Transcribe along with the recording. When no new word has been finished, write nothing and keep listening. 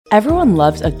Everyone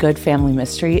loves a good family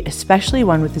mystery, especially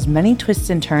one with as many twists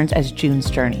and turns as June's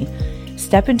Journey.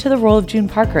 Step into the role of June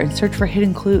Parker and search for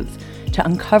hidden clues to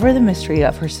uncover the mystery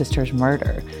of her sister's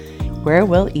murder. Where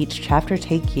will each chapter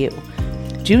take you?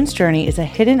 June's Journey is a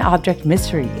hidden object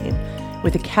mystery game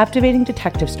with a captivating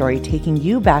detective story taking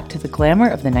you back to the glamour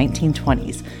of the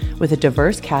 1920s with a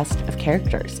diverse cast of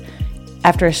characters.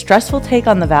 After a stressful take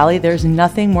on the Valley, there's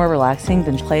nothing more relaxing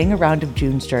than playing a round of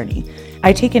June's Journey.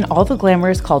 I take in all the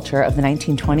glamorous culture of the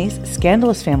 1920s,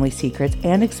 scandalous family secrets,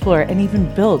 and explore and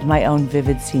even build my own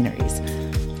vivid sceneries.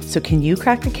 So can you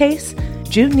crack the case?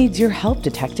 June needs your help,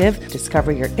 detective.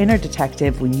 Discover your inner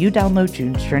detective when you download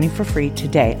June's Journey for free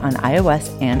today on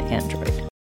iOS and Android.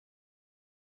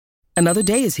 Another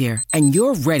day is here, and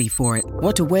you're ready for it.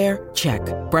 What to wear? Check.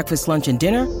 Breakfast, lunch, and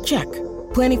dinner? Check.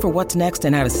 Planning for what's next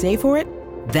and how to save for it?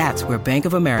 That's where Bank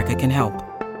of America can help.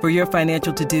 For your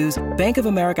financial to-dos, Bank of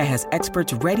America has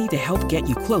experts ready to help get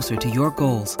you closer to your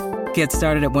goals. Get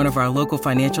started at one of our local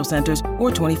financial centers or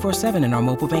 24/7 in our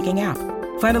mobile banking app.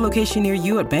 Find a location near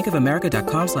you at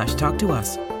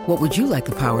bankofamerica.com/talktous. What would you like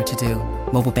the power to do?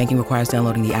 Mobile banking requires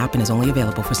downloading the app and is only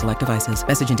available for select devices.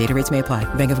 Message and data rates may apply.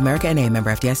 Bank of America N.A., member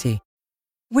FDIC.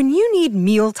 When you need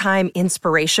mealtime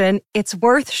inspiration, it's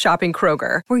worth shopping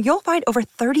Kroger, where you'll find over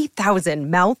 30,000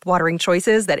 mouth-watering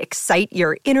choices that excite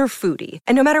your inner foodie.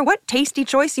 And no matter what tasty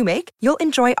choice you make, you'll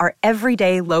enjoy our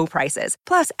everyday low prices,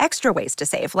 plus extra ways to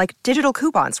save, like digital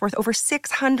coupons worth over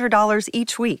 $600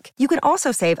 each week. You can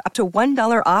also save up to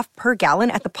 $1 off per gallon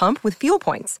at the pump with fuel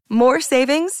points. More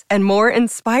savings and more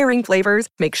inspiring flavors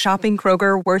make shopping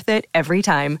Kroger worth it every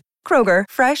time. Kroger,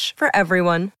 fresh for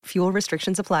everyone. Fuel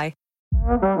restrictions apply.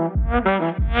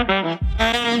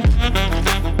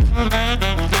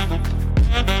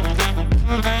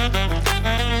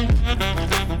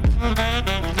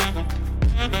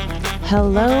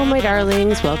 Hello, my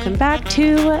darlings. Welcome back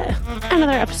to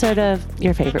another episode of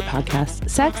your favorite podcast,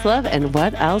 Sex, Love, and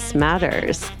What Else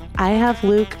Matters. I have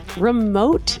Luke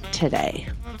remote today.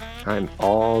 I'm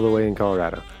all the way in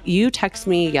Colorado. You texted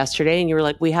me yesterday and you were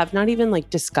like, we have not even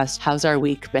discussed how's our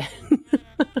week been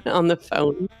on the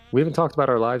phone. We haven't talked about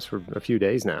our lives for a few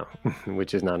days now,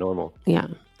 which is not normal. Yeah.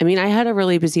 I mean, I had a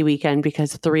really busy weekend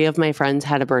because 3 of my friends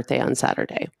had a birthday on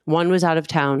Saturday. 1 was out of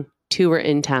town. 2 were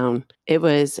in town. It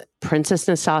was Princess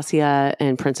Nastasia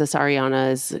and Princess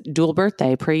Ariana's dual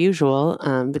birthday per usual,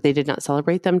 but they did not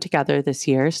celebrate them together this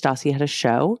year. Stassi had a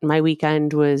show. My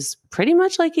weekend was pretty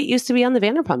much like it used to be on the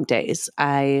Vanderpump days.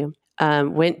 I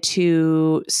went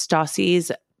to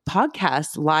Stassi's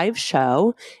podcast live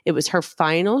show. It was her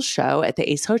final show at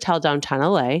the Ace Hotel downtown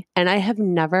LA. And I have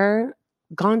never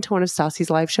gone to one of Stassi's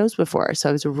live shows before. So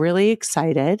I was really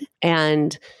excited.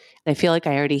 And I feel like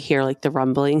I already hear the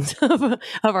rumblings of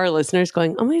our listeners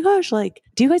going, oh my gosh,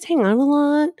 do you guys hang out a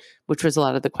lot? Which was a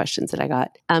lot of the questions that I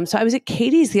got. So I was at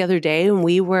Katie's the other day and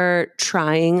we were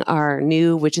trying our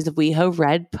new Witches of WeHo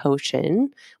Red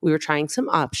potion. We were trying some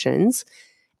options.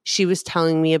 She was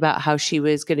telling me about how she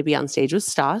was going to be on stage with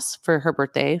Stas for her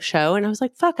birthday show. And I was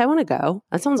like, fuck, I want to go.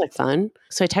 That sounds like fun.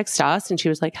 So I text Stas and she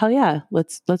was like, hell yeah,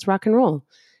 let's rock and roll.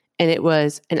 And it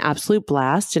was an absolute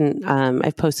blast. And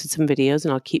I've posted some videos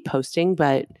and I'll keep posting.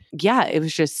 But yeah, it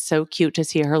was just so cute to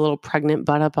see her little pregnant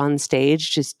butt up on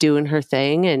stage, just doing her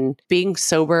thing and being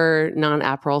sober,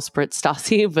 non-Aperol spritz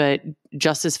Stassi, but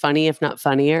just as funny, if not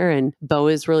funnier. And Bo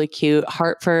is really cute.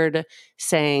 Hartford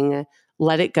sang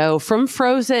Let It Go from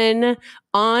Frozen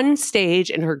on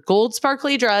stage in her gold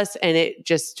sparkly dress. And it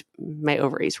just, my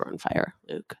ovaries were on fire,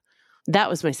 Luke. That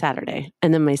was my Saturday.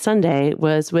 And then my Sunday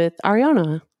was with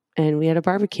Ariana. And we had a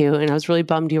barbecue, and I was really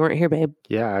bummed you weren't here, babe.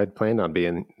 Yeah, I had planned on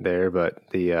being there, but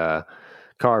the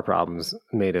car problems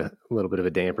made a little bit of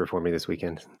a damper for me this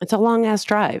weekend. It's a long-ass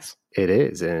drive. It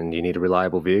is, and you need a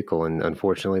reliable vehicle, and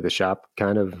unfortunately, the shop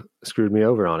kind of screwed me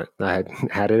over on it. I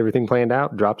had everything planned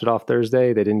out, dropped it off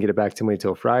Thursday. They didn't get it back to me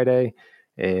until Friday,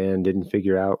 and didn't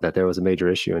figure out that there was a major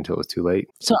issue until it was too late.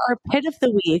 So our pit of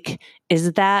the week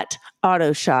is that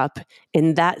auto shop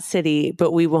in that city,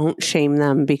 but we won't shame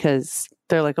them because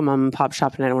they're like a mom and pop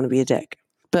shop and I don't want to be a dick.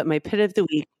 But my pit of the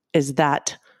week is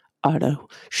that auto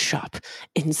shop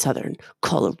in Southern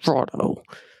Colorado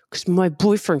because my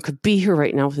boyfriend could be here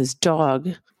right now with his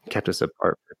dog. Kept us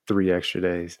apart for 3 extra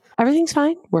days. Everything's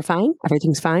fine. We're fine.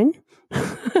 Everything's fine.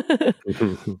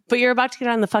 But you're about to get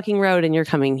on the fucking road and you're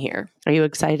coming here. Are you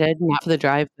excited? Not for the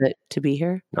drive, but to be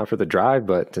here? Not for the drive,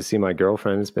 but to see my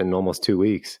girlfriend. It's been almost 2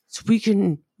 weeks. So we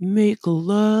can make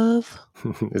love.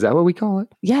 Is that what we call it?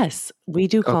 Yes, we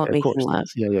do call it making love.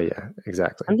 Yeah.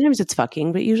 Exactly. Sometimes it's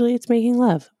fucking, but usually it's making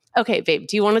love. Okay, babe,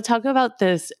 do you want to talk about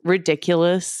this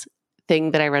ridiculous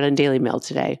thing that I read on Daily Mail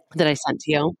today that I sent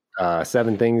to you?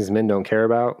 7 things men don't care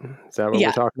about. Is that what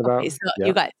we're talking about? Okay, so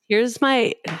you guys, here's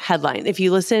my headline. If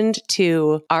you listened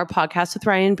to our podcast with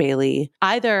Ryan Bailey,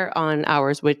 either on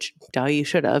ours, which you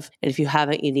should have, and if you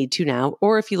haven't, you need to now,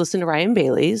 or if you listen to Ryan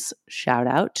Bailey's, shout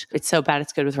out. It's so bad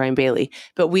it's good with Ryan Bailey.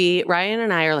 But Ryan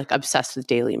and I are like obsessed with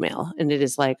Daily Mail, and it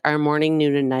is like our morning,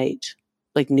 noon, and night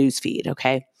like news feed.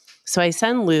 Okay. So I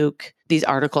send Luke these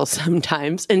articles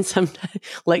sometimes, and sometimes,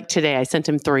 like today, I sent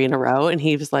him 3 in a row, and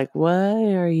he was like,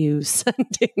 "Why are you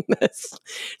sending this?"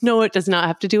 No, it does not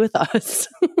have to do with us.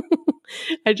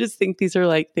 I just think these are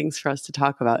like things for us to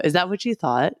talk about. Is that what you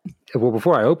thought? Well,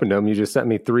 before I opened them, you just sent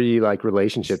me 3 like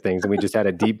relationship things, and we just had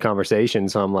a deep conversation.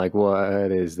 So I'm like,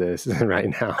 what is this right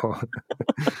now?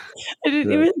 I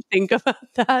didn't even think about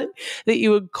that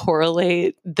you would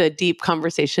correlate the deep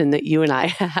conversation that you and I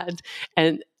had.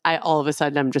 And all of a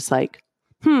sudden, I'm just like,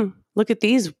 look at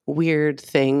these weird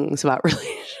things about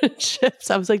relationships.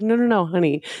 I was like, no,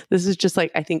 honey. This is just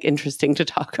like, I think, interesting to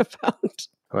talk about.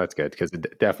 Well, that's good, because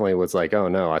it definitely was like, oh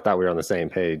no, I thought we were on the same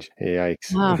page.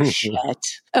 Yikes. Oh, shit.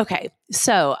 Okay.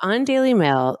 So on Daily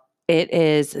Mail, it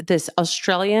is this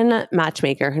Australian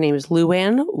matchmaker. Her name is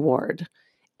Luann Ward.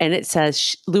 And it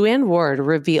says, Luann Ward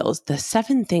reveals the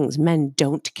 7 things men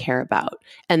don't care about.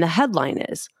 And the headline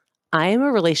is, I am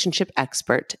a relationship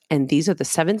expert, and these are the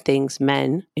 7 things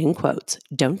men, in quotes,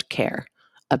 don't care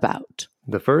about.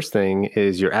 The first thing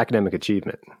is your academic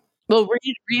achievement. Well,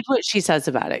 read what she says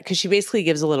about it, because she basically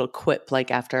gives a little quip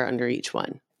like under each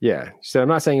one. Yeah. So I'm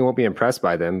not saying you won't be impressed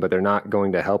by them, but they're not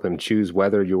going to help him choose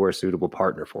whether you're a suitable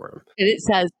partner for him. And it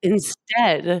says,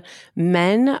 instead,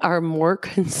 men are more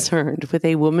concerned with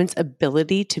a woman's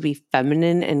ability to be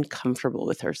feminine and comfortable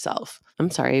with herself. I'm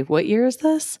sorry, what year is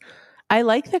this? I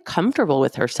like the comfortable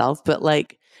with herself, but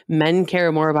like men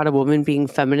care more about a woman being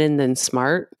feminine than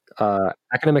smart.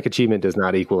 Academic achievement does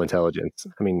not equal intelligence.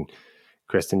 I mean,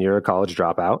 Kristen, you're a college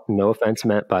dropout. No offense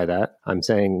meant by that. I'm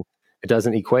saying it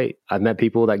doesn't equate. I've met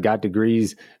people that got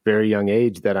degrees very young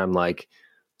age that I'm like,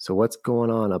 so what's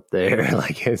going on up there?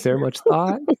 Like, is there much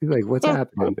thought? Like, what's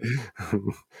happening?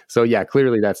 So yeah,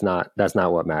 clearly that's not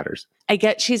what matters. I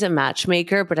get she's a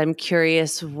matchmaker, but I'm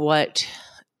curious what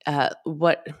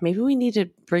maybe we need to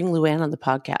bring Luann on the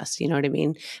podcast. You know what I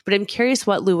mean? But I'm curious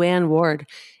what Luann Ward,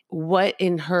 what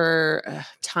in her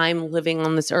time living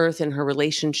on this earth, in her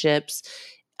relationships,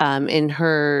 in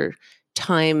her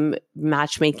time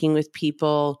matchmaking with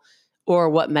people, or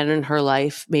what men in her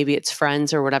life, maybe it's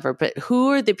friends or whatever, but who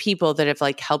are the people that have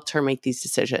like helped her make these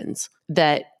decisions,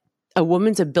 that a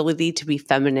woman's ability to be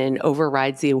feminine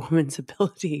overrides the woman's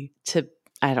ability to,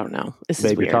 I don't know. This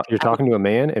is weird. You're talking to a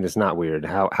man, and it's not weird.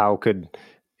 How could,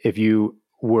 if you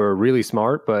were really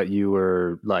smart, but you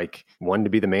were like wanted to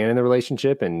be the man in the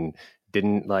relationship and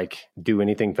didn't like do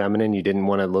anything feminine, you didn't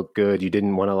want to look good, you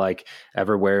didn't want to like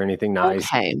ever wear anything nice,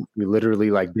 you literally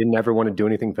like didn't ever want to do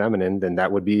anything feminine, then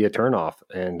that would be a turnoff,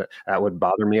 and that would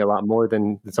bother me a lot more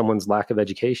than someone's lack of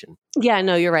education. Yeah,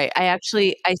 no, you're right. I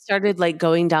started like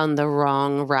going down the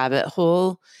wrong rabbit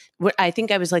hole. I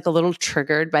think I was like a little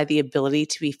triggered by the ability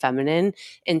to be feminine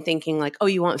and thinking like, oh,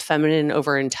 you want feminine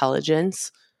over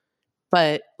intelligence.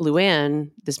 But Luann,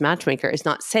 this matchmaker, is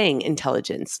not saying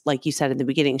intelligence. Like you said in the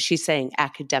beginning, she's saying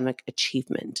academic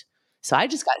achievement. So I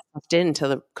just got sucked into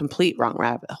the complete wrong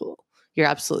rabbit hole. You're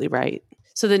absolutely right.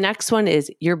 So the next one is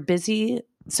you're busy.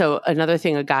 So another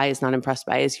thing a guy is not impressed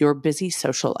by is your busy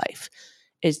social life.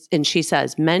 And she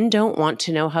says, men don't want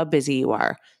to know how busy you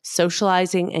are,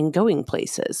 socializing and going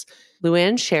places.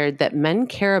 Luann shared that men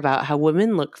care about how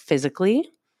women look physically,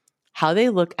 how they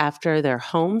look after their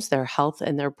homes, their health,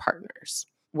 and their partners.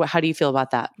 How do you feel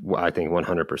about that? Well, I think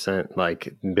 100%.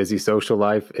 Like, busy social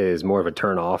life is more of a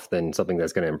turn off than something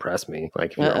that's going to impress me.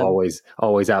 Like, if you're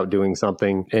always out doing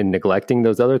something and neglecting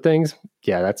those other things,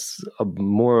 yeah, that's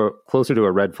more closer to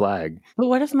a red flag. But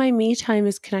what if my me time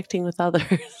is connecting with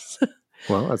others?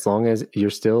 Well, as long as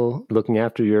you're still looking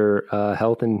after your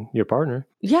health and your partner.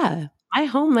 Yeah. My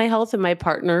home, my health, and my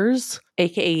partners,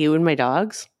 aka you and my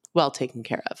dogs, well taken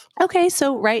care of. Okay,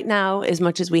 so right now, as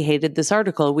much as we hated this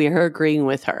article, we are agreeing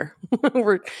with her.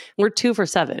 we're 2 for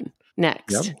 7.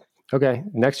 Next. Yep. Okay.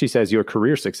 Next, she says your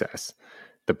career success.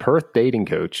 The Perth dating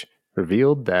coach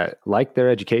revealed that, like their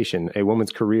education, a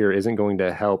woman's career isn't going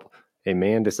to help a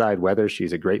man decide whether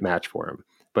she's a great match for him.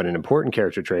 But an important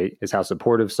character trait is how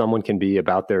supportive someone can be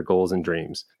about their goals and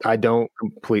dreams. I don't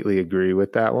completely agree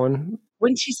with that one.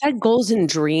 When she said goals and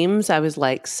dreams, I was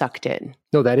like sucked in.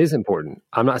 No, that is important.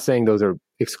 I'm not saying those are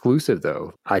exclusive,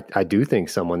 though. I do think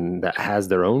someone that has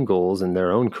their own goals and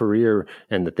their own career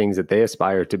and the things that they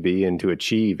aspire to be and to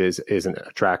achieve is an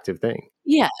attractive thing.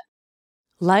 Yeah.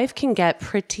 Life can get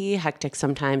pretty hectic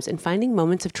sometimes, and finding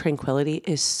moments of tranquility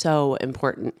is so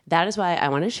important. That is why I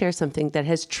want to share something that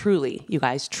has truly, you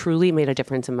guys, truly made a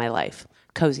difference in my life.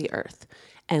 Cozy Earth.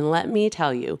 And let me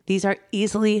tell you, these are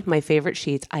easily my favorite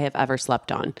sheets I have ever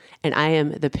slept on, and I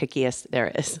am the pickiest there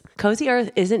is. Cozy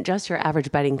Earth isn't just your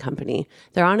average bedding company.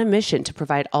 They're on a mission to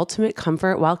provide ultimate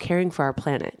comfort while caring for our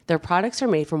planet. Their products are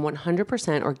made from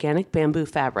 100% organic bamboo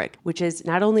fabric, which is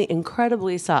not only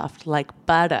incredibly soft, like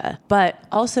butter, but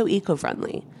also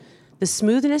eco-friendly. The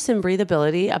smoothness and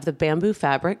breathability of the bamboo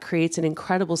fabric creates an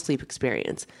incredible sleep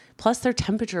experience. Plus, they're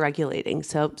temperature regulating,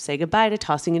 so say goodbye to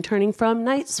tossing and turning from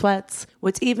night sweats.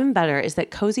 What's even better is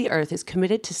that Cozy Earth is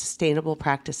committed to sustainable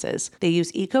practices. They use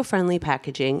eco-friendly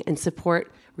packaging and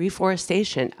support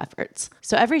reforestation efforts.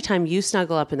 So every time you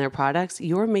snuggle up in their products,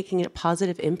 you're making a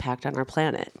positive impact on our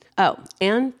planet. Oh,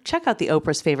 and check out the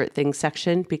Oprah's Favorite Things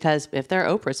section, because if they're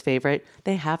Oprah's favorite,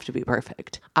 they have to be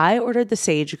perfect. I ordered the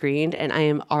sage green, and I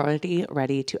am already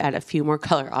ready to add a few more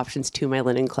color options to my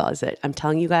linen closet. I'm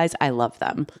telling you guys, I love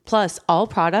them. Plus, all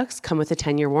products come with a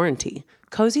 10-year warranty.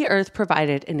 Cozy Earth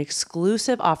provided an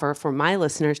exclusive offer for my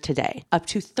listeners today, up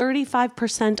to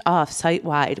 35% off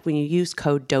site-wide when you use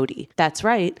code DOTY. That's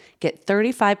right, get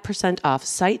 35% off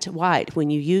site-wide when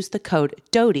you use the code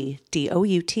DOTY,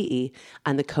 D-O-U-T-E,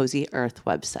 on the Cozy Earth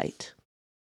website.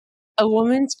 A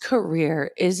woman's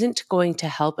career isn't going to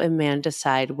help a man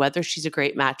decide whether she's a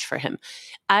great match for him.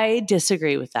 I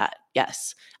disagree with that,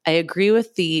 yes. I agree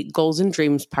with the goals and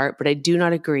dreams part, but I do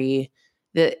not agree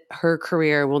that her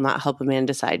career will not help a man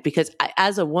decide, because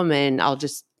as a woman,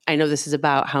 I know this is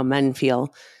about how men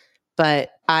feel,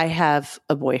 but I have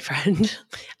a boyfriend.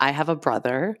 I have a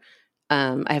brother.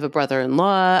 I have a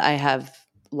brother-in-law. I have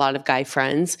a lot of guy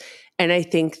friends. And I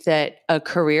think that a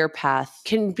career path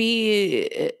can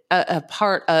be a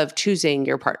part of choosing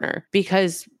your partner,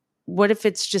 because what if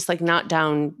it's just like not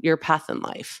down your path in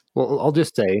life? Well, I'll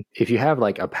just say, if you have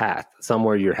like a path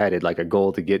somewhere you're headed, like a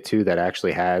goal to get to that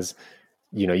actually has,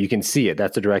 you can see it,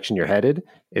 that's the direction you're headed,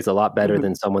 it's a lot better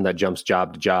than someone that jumps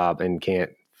job to job and can't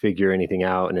figure anything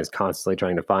out and is constantly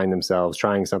trying to find themselves,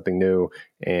 trying something new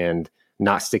and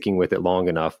not sticking with it long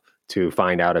enough to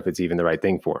find out if it's even the right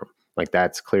thing for them. Like,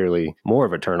 that's clearly more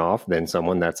of a turnoff than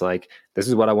someone that's like, this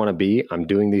is what I want to be. I'm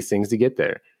doing these things to get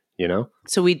there,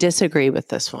 So we disagree with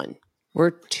this one. We're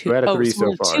two out of three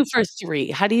so far. 2 for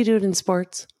 3. How do you do it in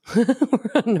sports? We're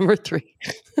on number 3.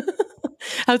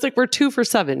 I was like, we're 2 for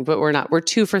 7, but we're not. We're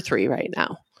 2 for 3 right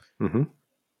now. Mm-hmm.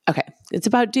 Okay. It's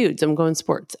about dudes. I'm going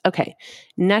sports. Okay.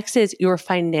 Next is your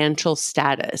financial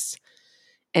status.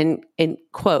 And in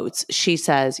quotes, she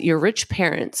says, your rich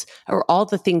parents or all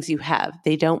the things you have,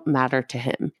 they don't matter to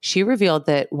him. She revealed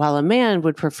that while a man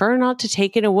would prefer not to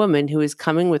take in a woman who is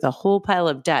coming with a whole pile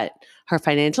of debt, her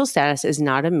financial status is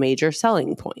not a major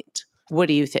selling point. What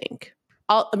do you think?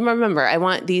 Remember, I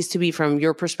want these to be from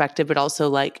your perspective, but also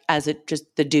like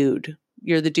just the dude.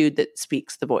 You're the dude that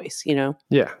speaks the voice,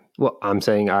 Yeah. Well, I'm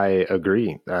saying I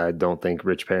agree. I don't think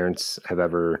rich parents have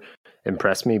ever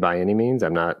impressed me by any means.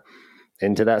 I'm not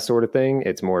into that sort of thing.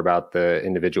 It's more about the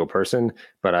individual person.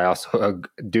 But I also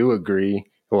do agree.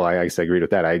 Well, I guess I agreed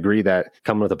with that. I agree that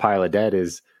coming with a pile of debt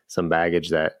is some baggage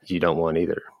that you don't want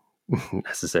either,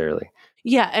 necessarily.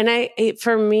 Yeah. And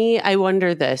for me, I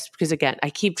wonder this, because again,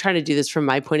 I keep trying to do this from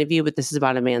my point of view, but this is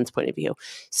about a man's point of view.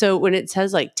 So when it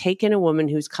says like, take in a woman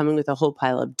who's coming with a whole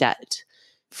pile of debt,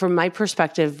 from my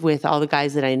perspective with all the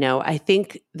guys that I know, I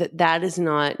think that is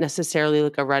not necessarily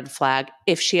like a red flag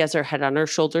if she has her head on her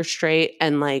shoulders straight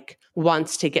and like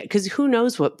wants to because who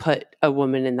knows what put a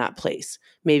woman in that place?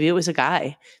 Maybe it was a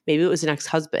guy, maybe it was an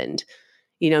ex-husband.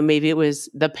 Maybe it was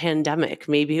the pandemic.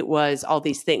 Maybe it was all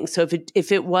these things. So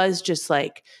if it was just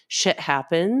like shit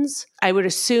happens, I would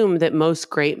assume that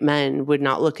most great men would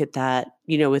not look at that,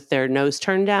 with their nose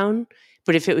turned down.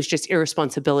 But if it was just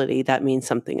irresponsibility, that means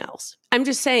something else. I'm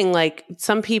just saying, like,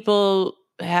 some people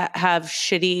have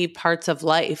shitty parts of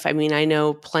life. I mean, I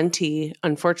know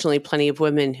unfortunately, plenty of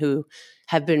women who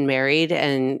have been married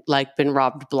and like been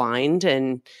robbed blind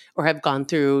or have gone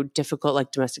through difficult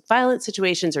like domestic violence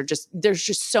situations, or there's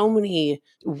just so many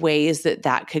ways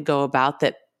that could go about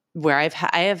that, where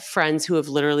I have friends who have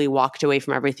literally walked away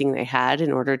from everything they had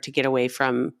in order to get away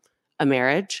from a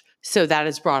marriage. So that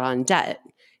has brought on debt.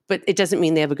 But it doesn't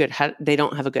mean they have a good head. They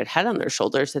don't have a good head on their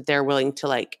shoulders that they're willing to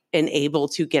like and able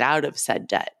to get out of said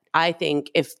debt. I think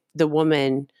if the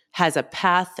woman has a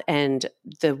path and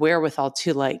the wherewithal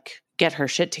to like get her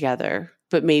shit together,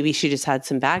 but maybe she just had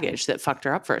some baggage that fucked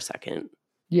her up for a second.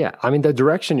 Yeah. I mean, the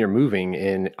direction you're moving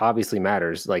in obviously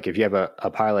matters. Like if you have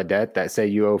a pile of debt that say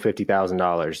you owe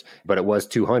 $50,000, but it was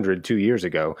 200 2 years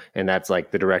ago, and that's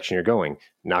like the direction you're going,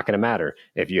 not going to matter.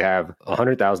 If you have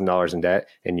 $100,000 in debt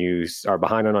and you are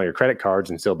behind on all your credit cards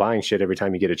and still buying shit every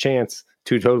time you get a chance,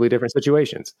 two totally different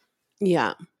situations.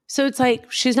 Yeah. So it's like,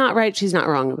 she's not right. She's not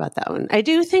wrong about that one. I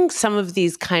do think some of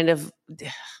these kind of,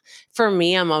 for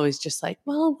me, I'm always just like,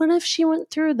 well, what if she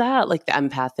went through that? Like the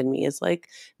empath in me is like,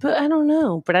 but I don't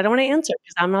know. But I don't want to answer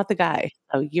because I'm not the guy.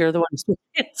 So you're the one who's going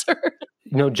to answer.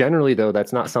 Generally, though,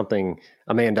 that's not something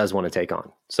a man does want to take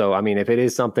on. So, I mean, if it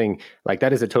is something like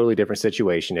that is a totally different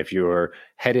situation. If you're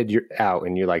headed out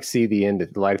and you like see the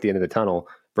light at the end of the tunnel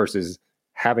versus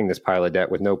having this pile of debt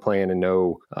with no plan and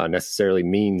no necessarily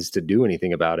means to do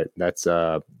anything about it,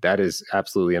 that is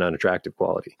absolutely an unattractive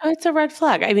quality. It's a red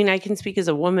flag. I mean, I can speak as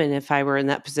a woman. If I were in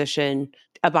that position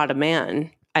about a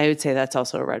man, I would say that's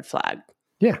also a red flag.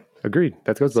 Yeah, agreed.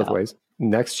 That goes both ways.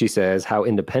 Next, she says how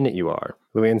independent you are.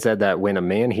 Luann said that when a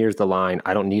man hears the line,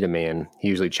 "I don't need a man," he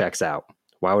usually checks out.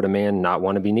 Why would a man not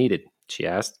want to be needed? She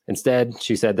asked. Instead,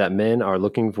 she said that men are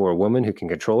looking for a woman who can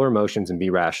control her emotions and be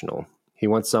rational. He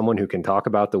wants someone who can talk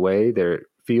about the way they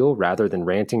feel rather than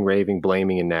ranting, raving,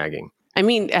 blaming, and nagging. I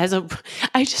mean, I know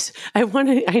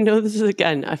this is,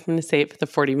 again, I'm going to say it for the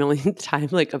 40 millionth time,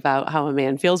 like about how a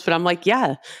man feels, but I'm like,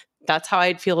 yeah, that's how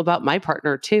I'd feel about my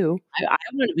partner too. I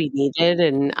want to be needed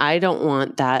and I don't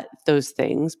want those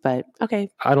things, but okay.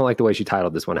 I don't like the way she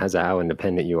titled this one, as how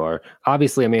independent you are.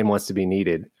 Obviously, a man wants to be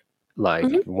needed. Like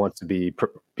wants to be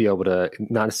able to,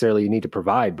 not necessarily you need to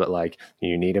provide, but like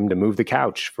you need him to move the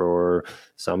couch for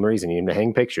some reason. You need him to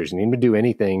hang pictures. You need him to do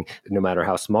anything, no matter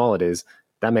how small it is.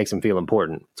 That makes him feel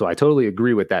important. So I totally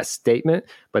agree with that statement,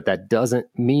 but that doesn't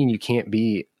mean you can't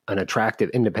be an attractive,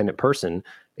 independent person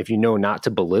if you know not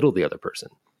to belittle the other person.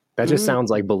 That just sounds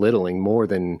like belittling more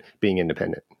than being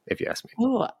independent, if you ask me.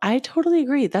 Oh, I totally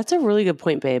agree. That's a really good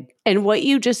point, babe. And what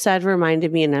you just said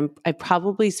reminded me, and I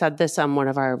probably said this on one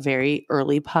of our very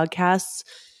early podcasts,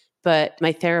 but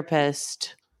my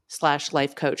therapist /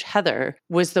 life coach, Heather,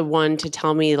 was the one to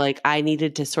tell me like I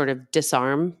needed to sort of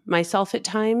disarm myself at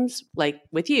times, like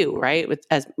with you, right?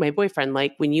 As my boyfriend,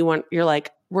 like when you're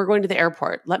like, we're going to the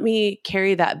airport. Let me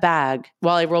carry that bag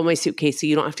while I roll my suitcase so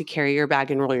you don't have to carry your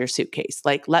bag and roll your suitcase.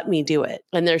 Like, let me do it.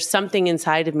 And there's something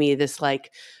inside of me, this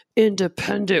like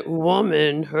independent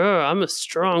woman. I'm a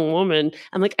strong woman.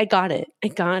 I'm like, I got it.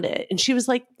 And she was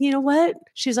like, you know what?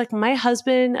 She was like, my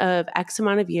husband of X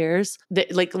amount of years,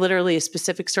 like literally a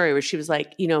specific story where she was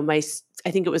like, you know, I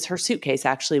think it was her suitcase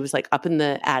actually was like up in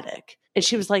the attic. And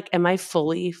she was like, am I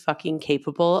fully fucking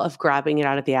capable of grabbing it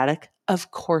out of the attic?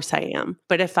 Of course I am.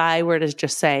 But if I were to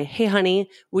just say, hey, honey,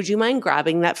 would you mind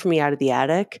grabbing that for me out of the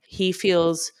attic? He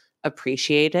feels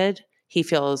appreciated. He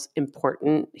feels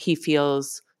important. He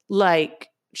feels like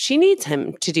she needs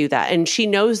him to do that. And she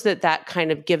knows that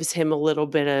kind of gives him a little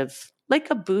bit of like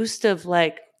a boost of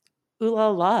like, ooh la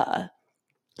la.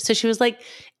 So she was like,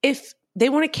 if they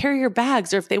want to carry your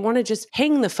bags or if they want to just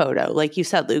hang the photo, like you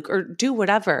said, Luke, or do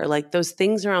whatever, like those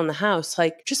things around the house,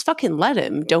 like just fucking let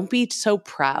him. Don't be so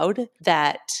proud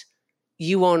that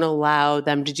you won't allow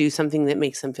them to do something that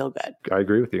makes them feel good. I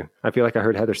agree with you. I feel like I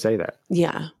heard Heather say that.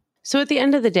 Yeah. So at the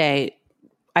end of the day,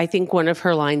 I think one of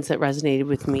her lines that resonated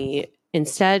with me,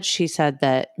 instead, she said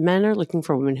that men are looking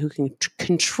for a woman who can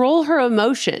control her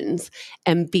emotions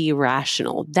and be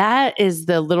rational. That is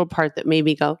the little part that made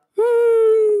me go,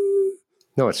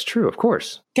 No, it's true. Of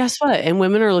course. Guess what? And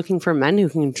women are looking for men who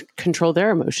can control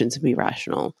their emotions and be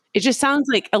rational. It just sounds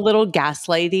like a little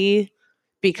gaslighty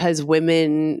because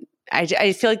women,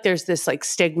 I feel like there's this like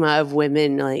stigma of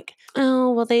women like,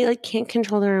 oh, well, they like can't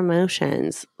control their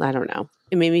emotions. I don't know.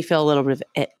 It made me feel a little bit of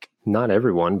ick. Not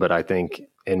everyone, but I think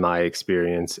in my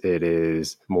experience, it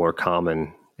is more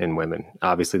common in women.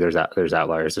 Obviously, there's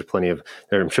outliers. There's plenty of,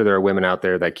 I'm sure there are women out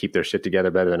there that keep their shit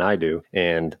together better than I do.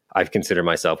 And I consider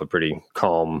myself a pretty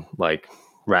calm, like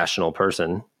rational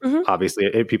person. Mm-hmm.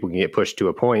 Obviously, people can get pushed to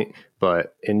a point,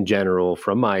 but in general,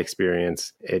 from my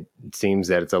experience, it seems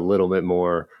that it's a little bit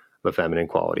more of a feminine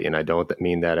quality. And I don't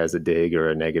mean that as a dig or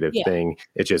a negative thing.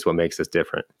 It's just what makes us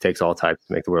different. It takes all types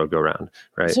to make the world go round,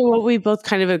 right? So what we both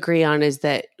kind of agree on is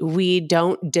that we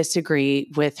don't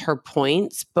disagree with her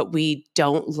points, but we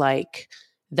don't like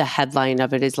the headline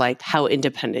of it is like how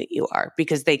independent you are,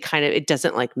 because they kind of, it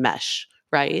doesn't like mesh,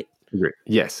 right? Agreed.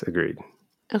 Yes, agreed.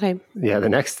 Okay. Yeah, the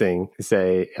next thing,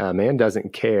 say a man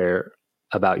doesn't care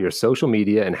about your social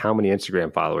media and how many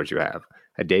Instagram followers you have.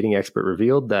 A dating expert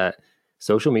revealed that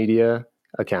social media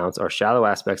accounts are shallow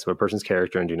aspects of a person's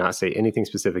character and do not say anything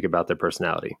specific about their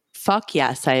personality. Fuck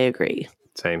yes, I agree.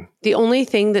 Same. The only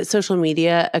thing that social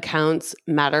media accounts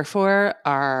matter for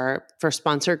are for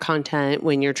sponsored content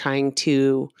when you're trying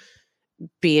to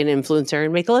be an influencer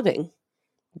and make a living.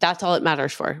 That's all it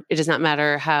matters for. It does not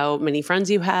matter how many friends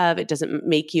you have. It doesn't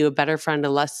make you a better friend, a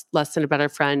less than a better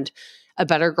friend, a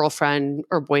better girlfriend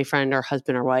or boyfriend or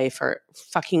husband or wife or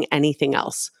fucking anything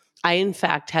else. I, in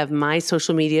fact, have my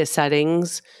social media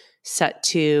settings set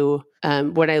to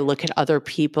when I look at other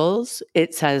people's,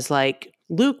 it says like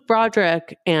Luke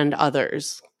Broderick and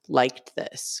others liked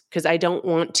this because I don't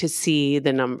want to see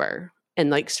the number and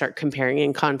like start comparing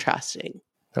and contrasting.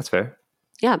 That's fair.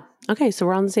 Yeah. Okay. So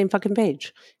we're on the same fucking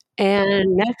page.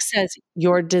 And next says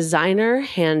your designer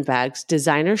handbags,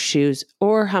 designer shoes,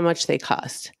 or how much they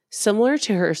cost. Similar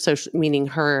to her social, meaning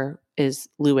her is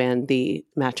Luann, the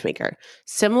matchmaker.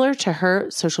 Similar to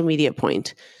her social media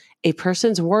point, a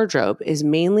person's wardrobe is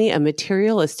mainly a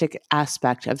materialistic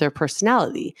aspect of their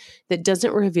personality that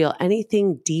doesn't reveal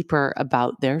anything deeper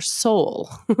about their soul.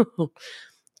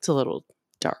 It's a little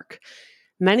dark.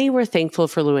 Many were thankful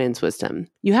for Luann's wisdom.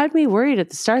 You had me worried at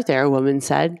the start there, a woman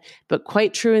said, but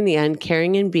quite true in the end.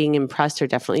 Caring and being impressed are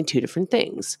definitely two different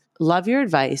things. Love your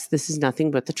advice. This is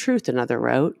nothing but the truth, another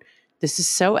wrote. This is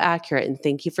so accurate and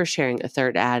thank you for sharing, a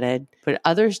third added, but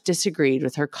others disagreed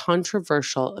with her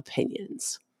controversial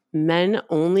opinions. Men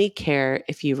only care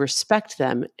if you respect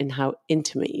them and how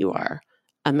intimate you are,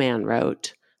 a man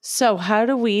wrote. So how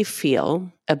do we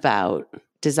feel about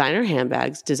designer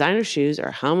handbags, designer shoes, or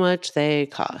how much they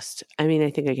cost? I mean,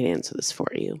 I think I can answer this for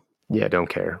you. Yeah, don't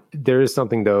care. There is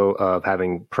something though of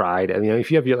having pride. I mean, if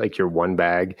you have your one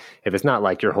bag, if it's not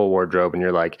like your whole wardrobe and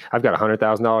you're like, I've got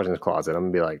 $100,000 in the closet, I'm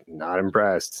gonna be like, not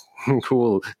impressed.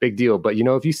 Cool, big deal. But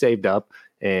if you saved up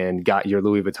and got your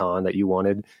Louis Vuitton that you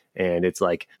wanted, and it's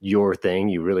like your thing,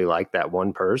 you really like that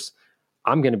one purse,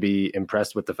 I'm gonna be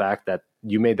impressed with the fact that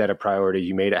you made that a priority,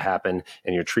 you made it happen,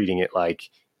 and you're treating it like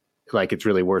it's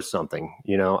really worth something,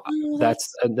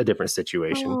 that's a different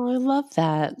situation. Oh, I love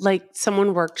that. Like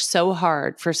someone worked so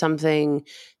hard for something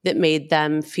that made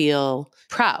them feel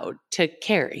proud to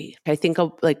carry. I think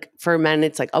like for men,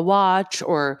 it's like a watch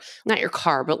or not your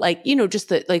car, but like, just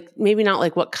the, like, maybe not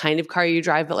like what kind of car you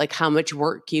drive, but like how much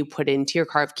work you put into your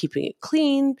car of keeping it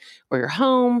clean or your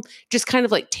home, just kind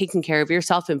of like taking care of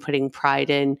yourself and putting pride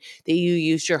in that you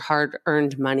used your hard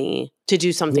earned money to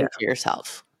do something for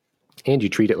yourself. And you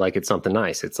treat it like it's something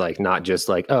nice. It's like not just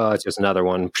like, oh, it's just another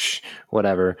one, psh,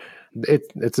 whatever.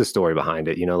 It's a story behind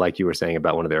it, like you were saying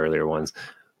about one of the earlier ones.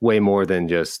 Way more than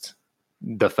just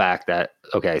the fact that,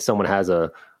 okay, someone has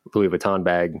a Louis Vuitton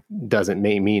bag doesn't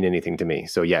mean anything to me.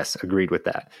 So yes, agreed with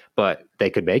that. But they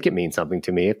could make it mean something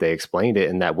to me if they explained it,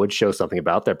 and that would show something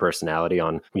about their personality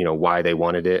on, why they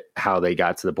wanted it, how they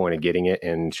got to the point of getting it,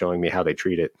 and showing me how they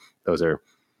treat it. Those are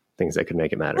things that could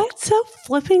make it matter. That's so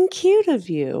flipping cute of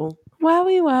you.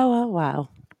 Wowie, wow, wow, wow.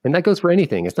 And that goes for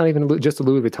anything. It's not even just a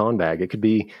Louis Vuitton bag. It could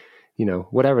be,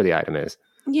 whatever the item is.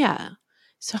 Yeah.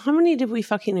 So how many did we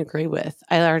fucking agree with?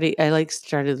 I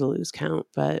started to lose count,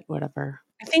 but whatever.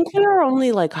 I think we were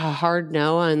only like a hard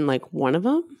no on like one of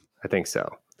them. I think so.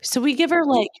 So we give her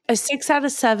like a 6 out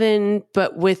of 7,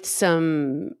 but with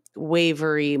some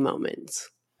wavery moments.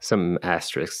 Some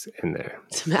asterisks in there.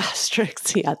 Some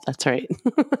asterisks. Yeah, that's right.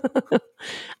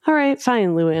 All right,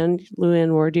 fine,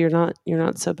 Luann Ward, you're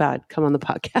not so bad. Come on the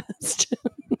podcast.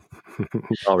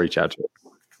 I'll reach out to you.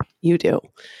 You do.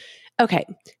 Okay.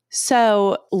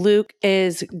 So Luke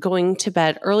is going to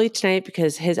bed early tonight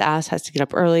because his ass has to get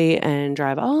up early and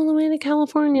drive all the way to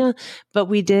California. But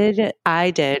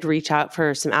I did reach out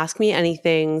for some Ask Me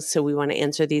Anythings. So we want to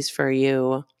answer these for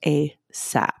you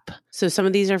ASAP. So some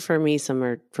of these are for me, some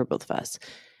are for both of us.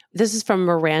 This is from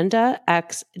Miranda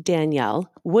X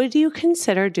Danielle. Would you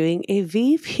consider doing a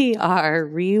VPR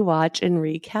rewatch and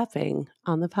recapping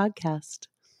on the podcast?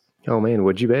 Oh man,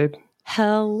 would you, babe?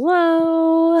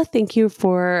 Hello. Thank you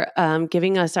for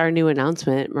giving us our new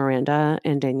announcement, Miranda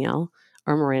and Danielle,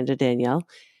 or Miranda Danielle.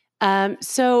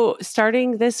 So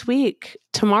starting this week,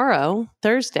 tomorrow,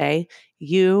 Thursday,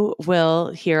 you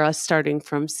will hear us starting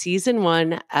from season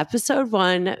 1, episode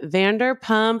 1,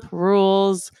 Vanderpump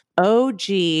Rules, OG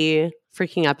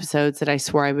freaking episodes that I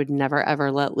swore I would never,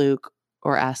 ever let Luke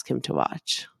or ask him to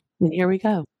watch. And here we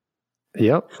go.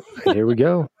 Yep. Here we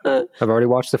go. I've already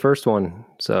watched the first one.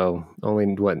 So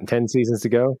only 10 seasons to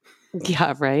go?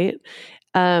 Yeah, right.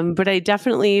 But I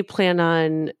definitely plan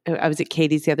on, I was at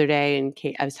Katie's the other day and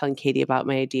I was telling Katie about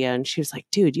my idea and she was like,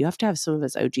 dude, you have to have some of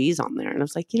us OGs on there. And I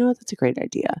was like, you know what? That's a great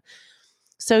idea.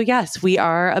 So yes, we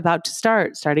are about to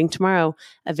starting tomorrow,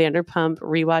 a Vanderpump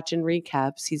rewatch and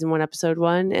recap, season 1, episode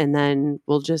 1, and then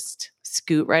we'll just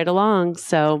scoot right along.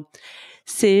 So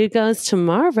See you guys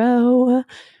tomorrow.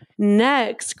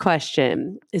 Next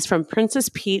question is from Princess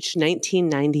Peach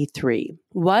 1993.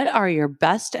 What are your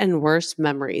best and worst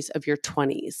memories of your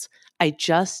 20s? I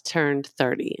just turned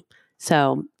 30.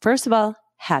 So, first of all,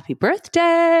 happy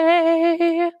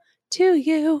birthday to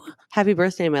you. Happy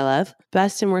birthday, my love.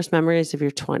 Best and worst memories of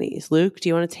your 20s. Luke, do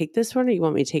you want to take this one or you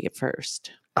want me to take it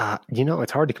first?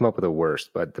 It's hard to come up with a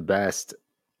worst, but the best,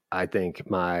 I think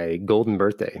my golden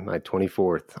birthday, my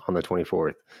 24th on the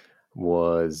 24th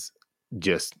was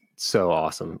just so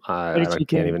awesome. I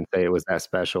can't even say it was that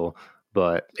special,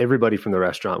 but everybody from the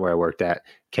restaurant where I worked at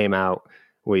came out.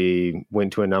 We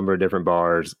went to a number of different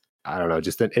bars. I don't know,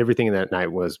 just that everything in that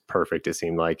night was perfect. It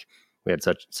seemed like we had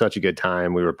such a good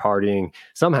time. We were partying.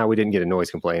 Somehow we didn't get a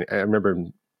noise complaint. I remember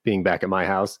being back at my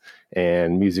house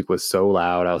and music was so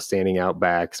loud. I was standing out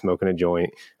back smoking a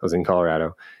joint. I was in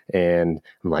Colorado and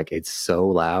I'm like, it's so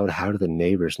loud. How do the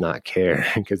neighbors not care?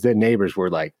 Because the neighbors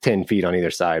were like 10 feet on either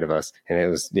side of us. And it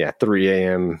was, 3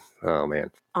 a.m. Oh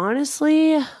man.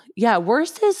 Honestly, yeah,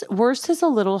 worst is a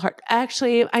little hard.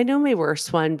 Actually, I know my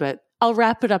worst one, but I'll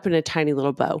wrap it up in a tiny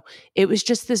little bow. It was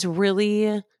just this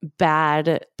really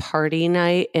bad party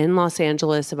night in Los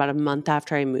Angeles about a month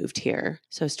after I moved here.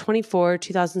 So I was 24,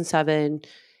 2007.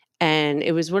 And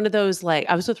it was one of those, like,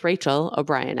 I was with Rachel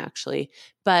O'Brien, actually.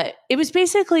 But it was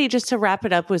basically, just to wrap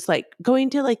it up, was like going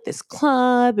to like this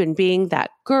club and being that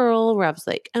girl where I was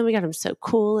like, oh my God, I'm so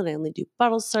cool. And I only do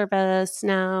bottle service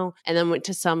now. And then went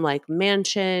to some like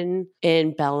mansion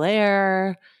in Bel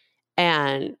Air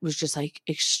and was just like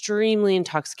extremely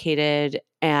intoxicated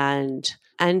and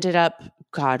ended up,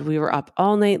 God, we were up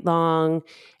all night long.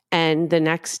 And the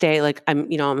next day, like I'm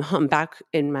back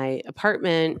in my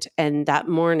apartment. And that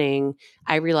morning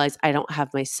I realized I don't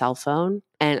have my cell phone.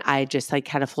 And I just like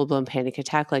had a full blown panic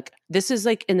attack. Like this is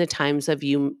like in the times of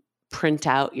you print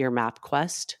out your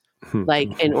MapQuest,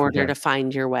 like in order to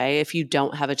find your way. If you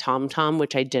don't have a TomTom,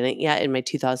 which I didn't yet in my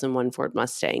 2001 Ford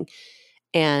Mustang.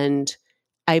 And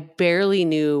I barely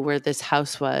knew where this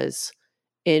house was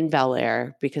in Bel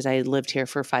Air because I lived here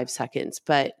for 5 seconds,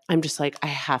 but I'm just like, I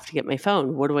have to get my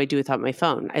phone. What do I do without my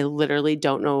phone? I literally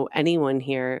don't know anyone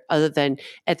here other than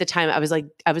at the time I was like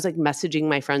messaging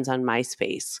my friends on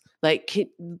MySpace. Like,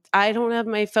 I don't have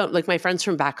my phone, like my friends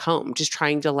from back home, just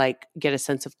trying to like get a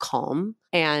sense of calm.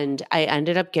 And I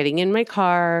ended up getting in my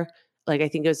car. Like, I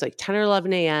think it was like 10 or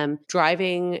 11 a.m.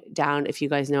 driving down, if you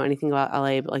guys know anything about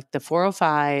LA, but like the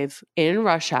 405 in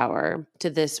rush hour to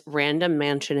this random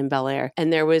mansion in Bel Air.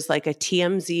 And there was like a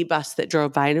TMZ bus that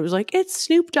drove by and it was like, it's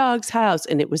Snoop Dogg's house.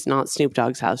 And it was not Snoop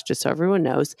Dogg's house, just so everyone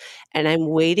knows. And I'm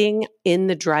waiting in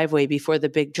the driveway before the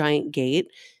big giant gate.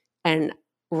 And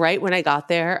right when I got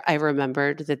there, I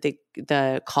remembered that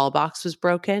the call box was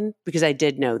broken because I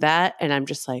did know that. And I'm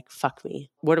just like, fuck me.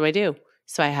 What do I do?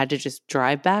 So I had to just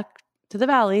drive back to the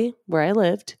valley where I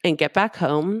lived and get back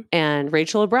home. And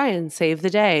Rachel O'Brien saved the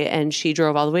day. And she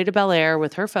drove all the way to Bel Air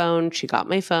with her phone. She got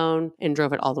my phone and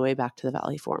drove it all the way back to the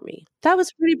valley for me. That was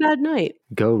a pretty bad night.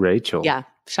 Go Rachel. Yeah.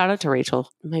 Shout out to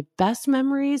Rachel. My best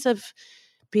memories of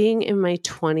being in my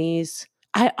 20s.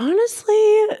 I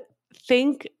honestly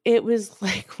think it was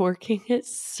like working at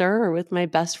SUR with my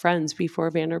best friends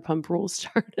before Vanderpump Rules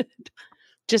started.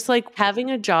 Just like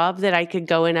having a job that I could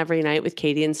go in every night with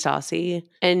Katie and Stassi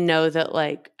and know that,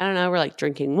 like, I don't know, we're like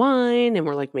drinking wine and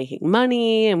we're like making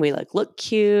money and we like look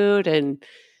cute and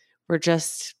we're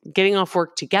just getting off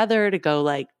work together to go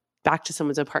like back to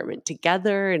someone's apartment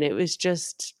together. And it was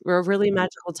just a really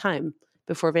magical time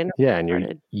before Vanderpump. Yeah, and you're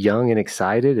young and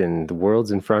excited and the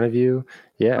world's in front of you.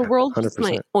 Yeah, the world's 100%.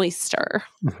 My oyster.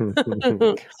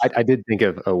 I did think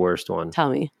of a worst one. Tell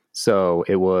me. So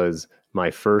it was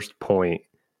my first point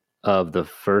of the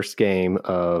first game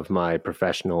of my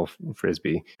professional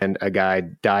frisbee, and a guy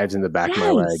dives in the back of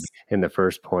my leg in the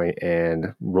first point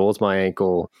and rolls my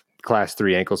ankle, class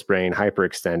 3 ankle sprain,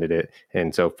 hyperextended it.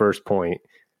 And so first point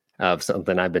of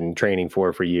something I've been training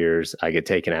for years, I get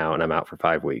taken out and I'm out for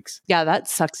 5 weeks. Yeah, that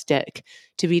sucks dick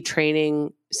to be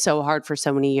training so hard for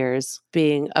so many years,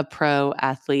 being a pro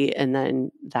athlete and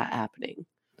then that happening.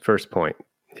 First point.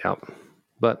 Yeah.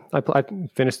 But I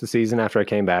finished the season after I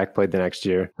came back, played the next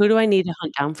year. Who do I need to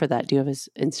hunt down for that? Do you have his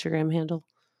Instagram handle?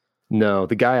 No,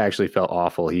 the guy actually felt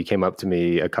awful. He came up to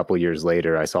me a couple years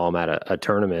later. I saw him at a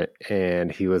tournament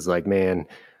and he was like, man,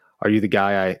 are you the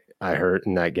guy I hurt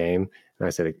in that game? And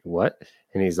I said, what?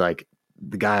 And he's like,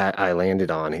 the guy I landed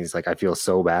on. He's like, I feel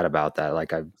so bad about that.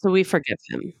 Like, So we forgive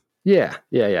him. Yeah.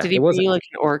 Did he It bring wasn't you like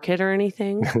an orchid or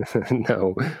anything?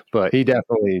 no, but he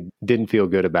definitely didn't feel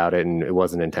good about it, and it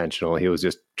wasn't intentional. He was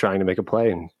just trying to make a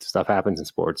play, and stuff happens in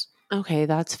sports. Okay,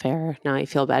 that's fair. Now I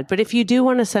feel bad. But if you do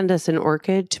want to send us an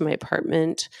orchid to my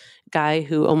apartment guy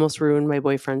who almost ruined my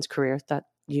boyfriend's career, that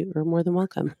you are more than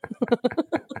welcome.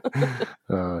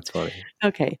 Oh, that's funny.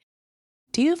 Okay.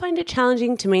 Do you find it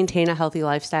challenging to maintain a healthy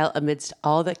lifestyle amidst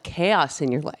all the chaos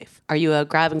in your life? Are you a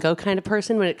grab and go kind of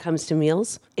person when it comes to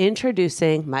meals?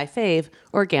 Introducing my fave,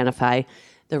 Organifi,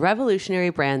 the revolutionary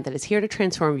brand that is here to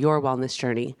transform your wellness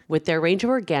journey. With their range of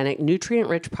organic,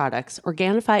 nutrient-rich products,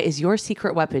 Organifi is your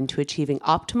secret weapon to achieving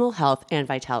optimal health and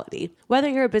vitality. Whether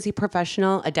you're a busy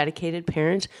professional, a dedicated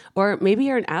parent, or maybe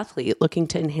you're an athlete looking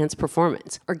to enhance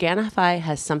performance, Organifi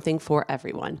has something for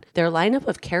everyone. Their lineup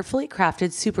of carefully crafted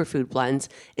superfood blends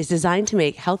is designed to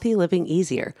make healthy living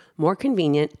easier, more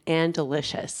convenient, and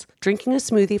delicious. Drinking a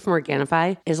smoothie from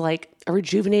Organifi is like a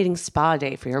rejuvenating spa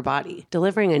day for your body,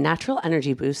 delivering a natural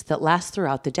energy boost that lasts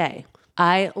throughout the day.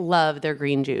 I love their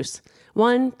green juice.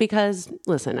 One, because,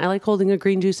 listen, I like holding a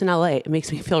green juice in LA. It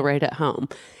makes me feel right at home.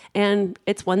 And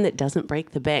it's one that doesn't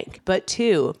break the bank. But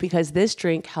two, because this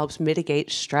drink helps mitigate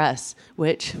stress,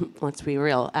 which, let's be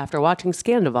real, after watching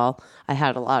Scandival, I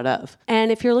had a lot of.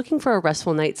 And if you're looking for a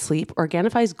restful night's sleep,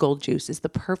 Organifi's Gold Juice is the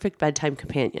perfect bedtime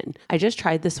companion. I just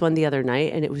tried this one the other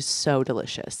night and it was so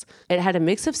delicious. It had a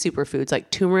mix of superfoods like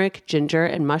turmeric, ginger,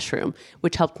 and mushroom,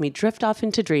 which helped me drift off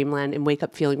into dreamland and wake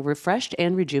up feeling refreshed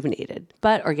and rejuvenated.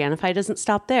 But Organifi doesn't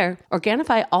stop there.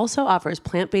 Organifi also offers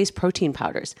plant-based protein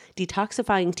powders,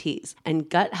 detoxifying teas, and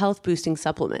gut health boosting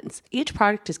supplements. Each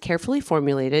product is carefully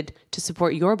formulated to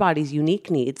support your body's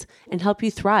unique needs and help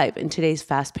you thrive in today's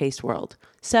fast-paced world.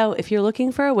 So if you're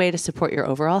looking for a way to support your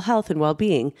overall health and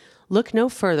well-being, look no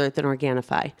further than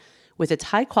Organifi. With its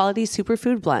high-quality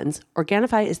superfood blends,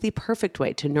 Organifi is the perfect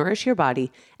way to nourish your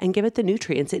body and give it the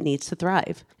nutrients it needs to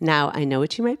thrive. Now, I know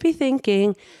what you might be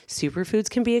thinking. Superfoods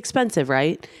can be expensive,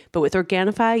 right? But with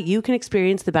Organifi, you can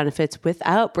experience the benefits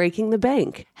without breaking the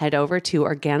bank. Head over to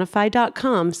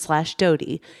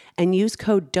Organifi.com/Doty and use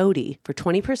code DOTY for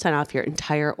 20% off your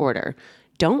entire order.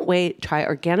 Don't wait. Try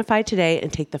Organifi today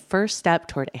and take the first step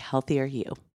toward a healthier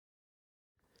you.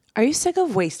 Are you sick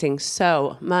of wasting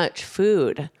so much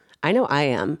food? I know I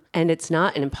am, and it's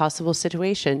not an impossible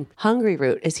situation.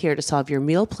 Hungryroot is here to solve your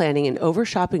meal planning and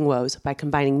over-shopping woes by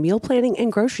combining meal planning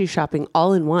and grocery shopping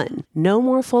all in one. No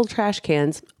more full trash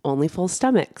cans, only full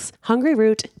stomachs.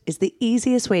 Hungryroot is the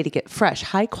easiest way to get fresh,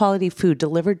 high-quality food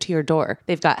delivered to your door.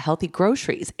 They've got healthy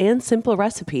groceries and simple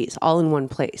recipes all in one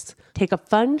place. Take a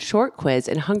fun, short quiz,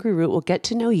 and Hungryroot will get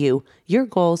to know you, your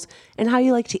goals, and how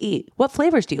you like to eat. What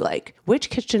flavors do you like? Which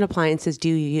kitchen appliances do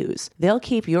you use? They'll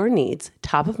keep your needs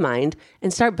top of mind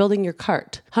and start building your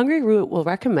cart. Hungryroot will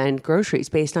recommend groceries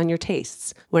based on your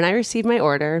tastes. When I received my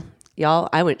order, y'all,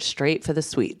 I went straight for the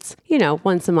sweets. You know,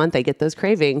 once a month I get those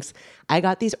cravings. I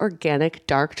got these organic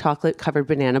dark chocolate covered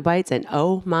banana bites and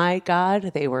oh my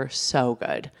God, they were so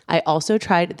good. I also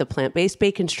tried the plant-based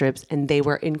bacon strips and they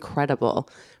were incredible.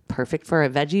 Perfect for a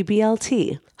veggie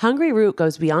BLT. Hungryroot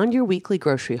goes beyond your weekly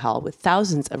grocery haul with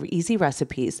thousands of easy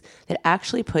recipes that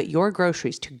actually put your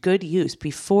groceries to good use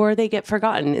before they get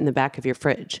forgotten in the back of your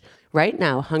fridge. Right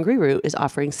now, Hungryroot is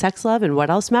offering Sex, Love, and What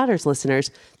Else Matters listeners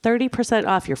 30%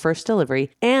 off your first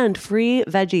delivery and free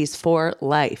veggies for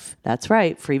life. That's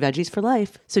right, free veggies for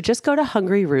life. So just go to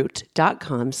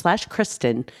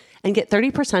hungryroot.com/Kristen and get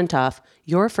 30% off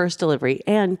your first delivery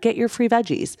and get your free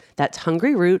veggies. That's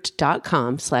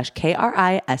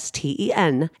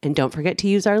hungryroot.com/KRISTEN. And don't forget to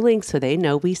use our link so they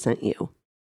know we sent you.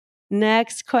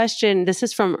 Next question. This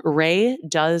is from Ray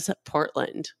Does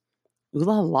Portland. Ooh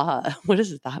la la. What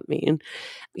does that mean?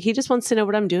 He just wants to know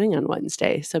what I'm doing on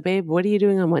Wednesday. So, babe, what are you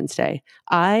doing on Wednesday?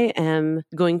 I am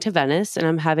going to Venice and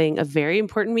I'm having a very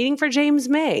important meeting for James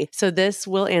May. So this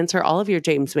will answer all of your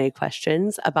James May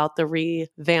questions about the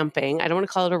revamping. I don't want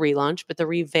to call it a relaunch, but the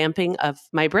revamping of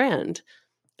my brand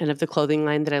and of the clothing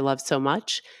line that I love so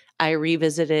much. I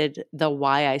revisited the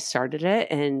why I started it,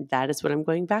 and that is what I'm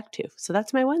going back to. So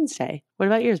that's my Wednesday. What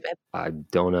about yours, babe? I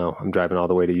don't know. I'm driving all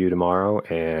the way to you tomorrow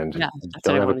and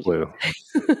don't have a clue.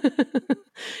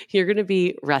 You're going to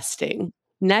be resting.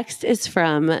 Next is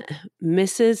from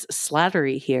Mrs.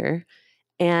 Slattery here.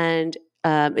 And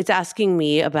it's asking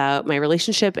me about my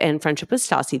relationship and friendship with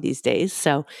Stassi these days.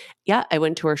 So yeah, I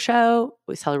went to her show.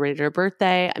 We celebrated her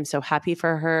birthday. I'm so happy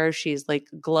for her. She's like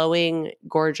glowing,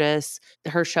 gorgeous.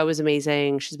 Her show is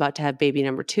amazing. She's about to have baby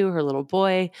number 2, her little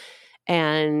boy.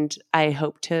 And I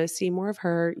hope to see more of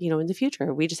her, in the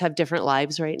future. We just have different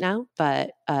lives right now,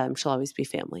 but she'll always be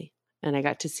family. And I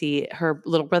got to see her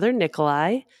little brother,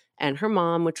 Nikolai, and her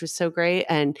mom, which was so great.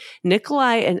 And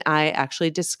Nikolai and I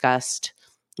actually discussed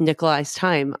Nikolai's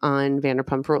time on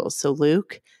Vanderpump Rules. So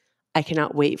Luke, I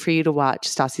cannot wait for you to watch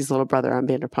Stassi's little brother on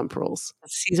Vanderpump Rules.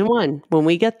 Season 1. When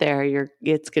we get there,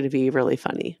 it's going to be really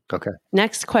funny. Okay.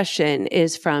 Next question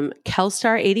is from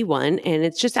Kelstar81, and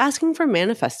it's just asking for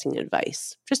manifesting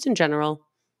advice, just in general.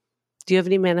 Do you have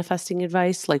any manifesting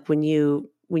advice? Like when you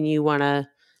want to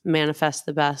manifest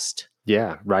the best?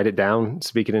 Yeah. Write it down,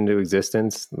 speak it into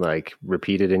existence, like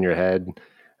repeat it in your head,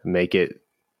 make it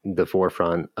the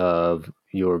forefront of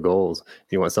your goals.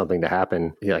 If you want something to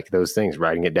happen, like those things,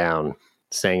 writing it down,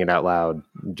 saying it out loud,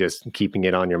 just keeping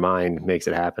it on your mind makes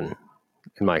it happen,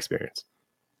 in my experience.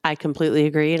 I completely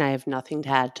agree, and I have nothing to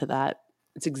add to that.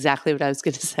 It's exactly what I was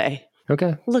going to say.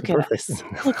 Okay. Look Perfect. at us.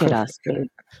 Look at us.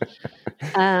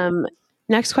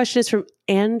 Next question is from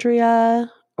Andrea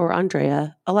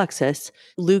Alexis.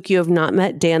 Luke, you have not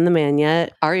met Dan the man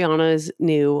yet, Ariana's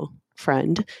new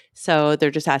friend. So they're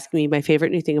just asking me my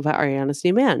favorite new thing about Ariana's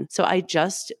new man. So I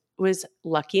just was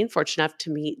lucky and fortunate enough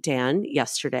to meet Dan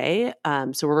yesterday.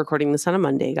 So we're recording this on a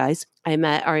Monday, guys. I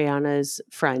met Ariana's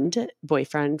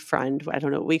boyfriend, I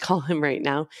don't know what we call him right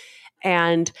now.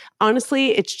 And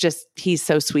honestly, it's just, he's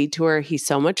so sweet to her. He's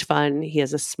so much fun. He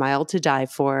has a smile to die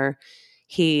for.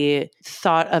 He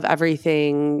thought of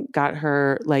everything, got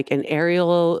her like an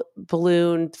aerial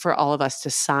balloon for all of us to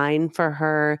sign for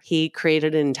her. He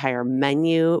created an entire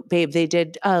menu. Babe, they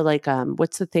did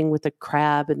what's the thing with the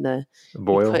crab and the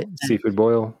seafood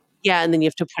boil? Yeah, and then you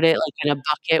have to put it like in a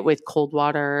bucket with cold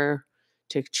water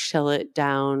to chill it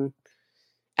down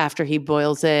after he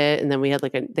boils it. And then we had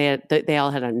they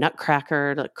all had a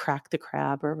nutcracker to crack the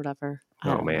crab or whatever.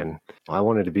 Oh man, I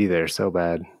wanted to be there so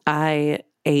bad. I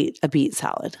ate a beet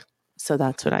salad. So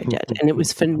that's what I did. And it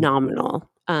was phenomenal.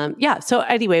 So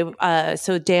anyway,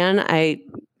 so Dan, I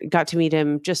got to meet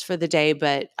him just for the day,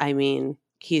 but I mean,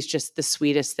 he's just the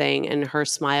sweetest thing. And her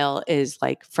smile is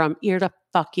like from ear to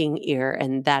fucking ear.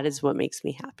 And that is what makes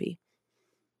me happy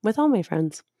with all my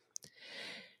friends.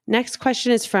 Next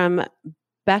question is from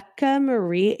Becca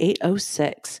Marie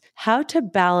 806. How to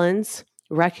balance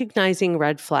recognizing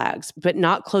red flags, but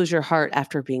not close your heart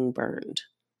after being burned.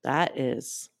 That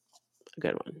is a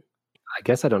good one. I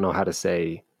guess I don't know how to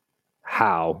say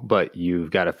how, but you've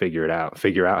got to figure it out.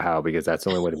 Figure out how, because that's the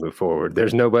only way to move forward.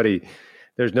 There's nobody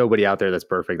out there that's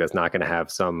perfect, that's not going to have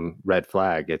some red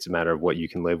flag. It's a matter of what you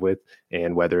can live with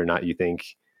and whether or not you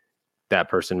think that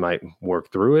person might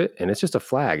work through it. And it's just a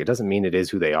flag. It doesn't mean it is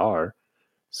who they are.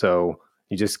 So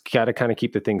you just got to kind of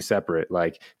keep the things separate.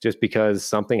 Like just because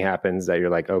something happens that you're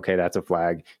like, okay, that's a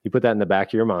flag. You put that in the back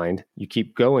of your mind. You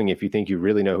keep going if you think you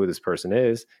really know who this person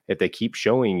is. If they keep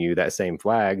showing you that same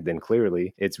flag, then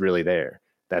clearly it's really there.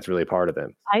 That's really part of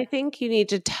them. I think you need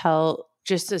to tell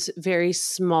just this very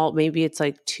small, maybe it's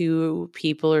like 2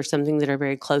 people or something that are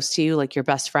very close to you, like your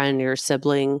best friend, your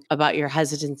sibling, about your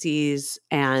hesitancies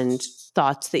and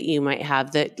thoughts that you might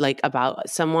have that like about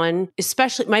someone.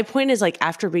 Especially my point is like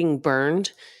after being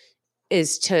burned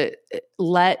is to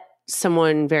let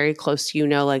someone very close to you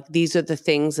know, like these are the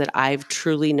things that I've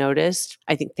truly noticed.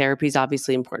 I think therapy is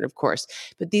obviously important, of course,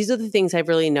 but these are the things I've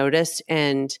really noticed.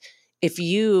 And if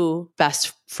you,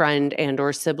 best friend and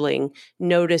or sibling,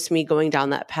 notice me going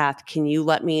down that path, can you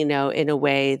let me know in a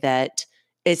way that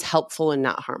is helpful and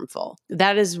not harmful?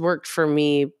 That has worked for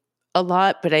me a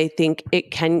lot, but I think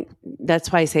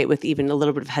that's why I say it with even a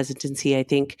little bit of hesitancy. I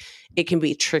think it can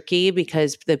be tricky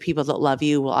because the people that love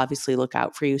you will obviously look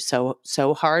out for you so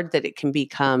hard that it can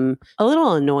become a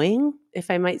little annoying, if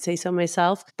I might say so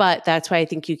myself. But that's why I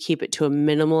think you keep it to a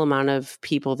minimal amount of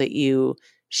people that you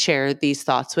share these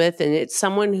thoughts with. And it's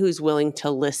someone who's willing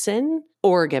to listen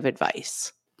or give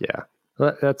advice. Yeah.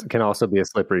 That can also be a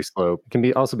slippery slope. It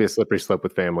can also be a slippery slope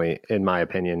with family, in my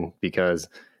opinion, because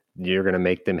you're going to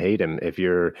make them hate him if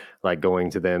you're like going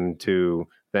to them to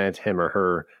vent him or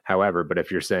her, however. But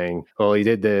if you're saying, well, he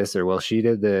did this, or well, she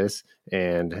did this,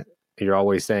 and you're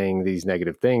always saying these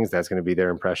negative things, that's going to be their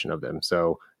impression of them.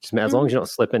 So just as long as you don't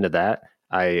slip into that,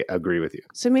 I agree with you.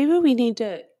 So maybe we need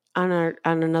to, on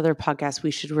another podcast,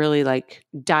 we should really like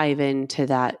dive into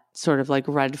that sort of like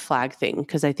red flag thing,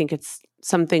 because I think it's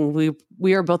something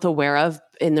we are both aware of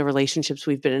in the relationships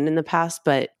we've been in the past,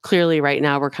 but clearly right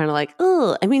now we're kind of like,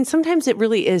 oh, I mean, sometimes it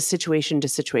really is situation to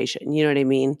situation, you know what I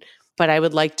mean? But I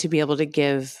would like to be able to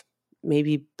give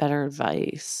maybe better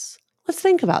advice. Let's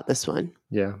think about this one.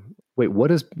 Yeah. Wait, what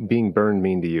does being burned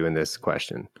mean to you in this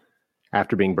question?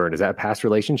 After being burned, is that a past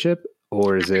relationship?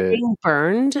 Or is it being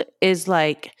burned is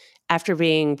like after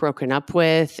being broken up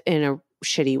with in a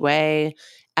shitty way,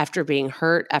 after being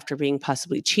hurt, after being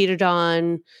possibly cheated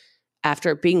on,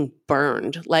 after being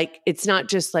burned. Like, it's not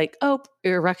just like, oh,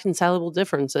 irreconcilable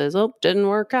differences. Oh, didn't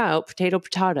work out. Potato,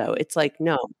 potato. It's like,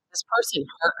 no, this person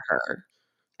hurt her.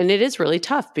 And it is really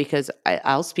tough because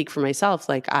I'll speak for myself.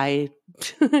 Like, I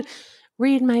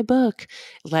read my book.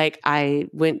 Like, I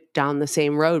went down the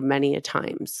same road many a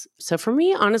times. So for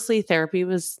me, honestly, therapy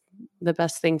was the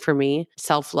best thing for me.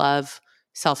 Self-love,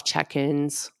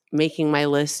 self-check-ins, making my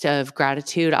list of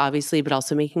gratitude, obviously, but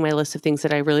also making my list of things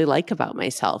that I really like about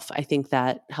myself. I think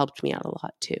that helped me out a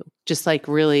lot too. Just like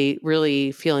really,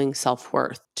 really feeling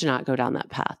self-worth to not go down that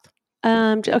path.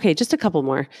 Okay, just a couple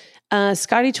more.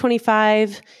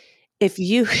 Scotty25, if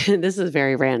you, this is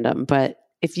very random, but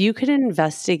if you could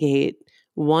investigate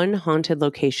one haunted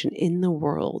location in the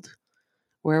world,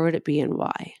 where would it be and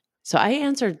why? So I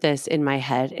answered this in my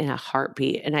head in a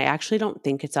heartbeat, and I actually don't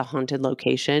think it's a haunted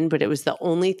location, but it was the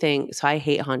only thing. So I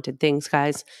hate haunted things,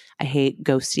 guys. I hate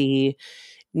ghosty,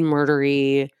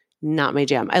 murdery, not my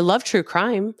jam. I love true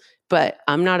crime, but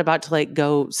I'm not about to like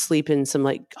go sleep in some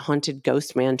like haunted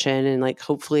ghost mansion and like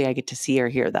hopefully I get to see or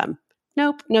hear them.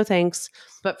 Nope, no thanks.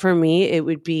 But for me, it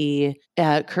would be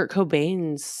Kurt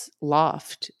Cobain's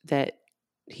loft that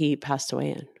he passed away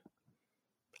in.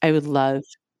 I would love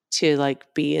to like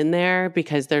be in there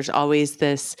because there's always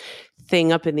this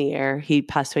thing up in the air. He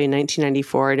passed away in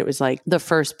 1994 and it was like the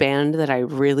first band that I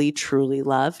really truly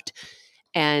loved.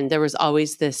 And there was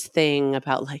always this thing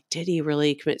about like, did he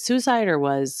really commit suicide or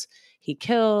was he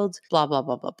killed? Blah, blah,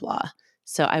 blah, blah, blah.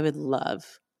 So I would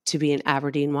love to be in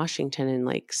Aberdeen, Washington and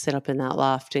like sit up in that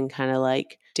loft and kind of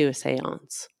like do a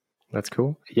seance. That's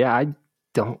cool. Yeah,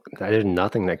 there's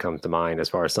nothing that comes to mind as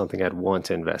far as something I'd want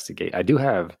to investigate. I do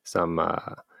have some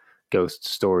ghost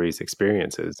stories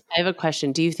experiences. I have a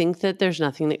question. Do you think that there's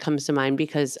nothing that comes to mind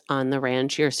because on the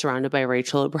ranch you're surrounded by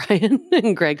Rachel O'Brien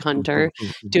and Greg Hunter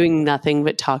doing nothing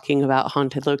but talking about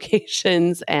haunted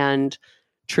locations and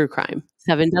true crime?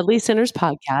 7 Deadly Sinners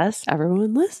podcast.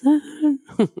 Everyone listen.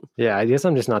 Yeah, I guess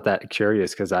I'm just not that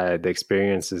curious because the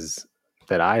experiences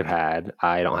that I've had,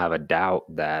 I don't have a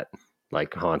doubt that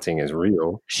like haunting is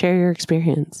real. Share your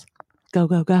experience. Go,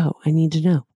 go, go. I need to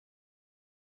know.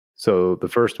 So the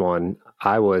first one,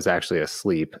 I was actually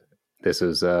asleep. This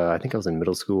was, I think I was in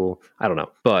middle school. I don't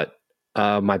know. But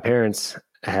my parents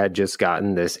had just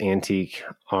gotten this antique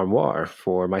armoire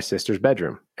for my sister's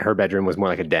bedroom. Her bedroom was more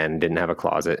like a den, didn't have a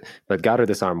closet, but got her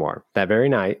this armoire. That very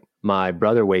night, my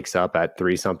brother wakes up at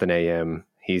 3-something a.m.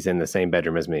 He's in the same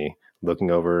bedroom as me, looking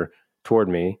over toward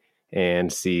me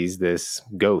and sees this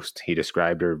ghost. He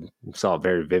described her, saw it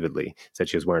very vividly, said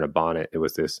she was wearing a bonnet. It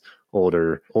was this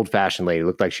old-fashioned lady,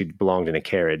 looked like she belonged in a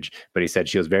carriage, but he said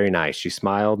she was very nice. She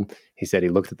smiled. He said he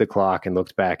looked at the clock and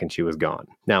looked back and she was gone.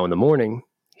 Now in the morning,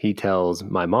 he tells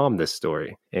my mom this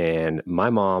story, and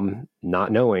my mom,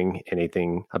 not knowing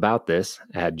anything about this,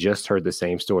 had just heard the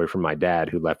same story from my dad,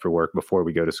 who left for work before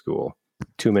we go to school,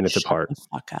 2 minutes apart. Shut the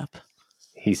fuck up.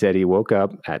 He said he woke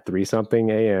up at 3-something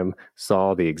a.m.,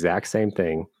 saw the exact same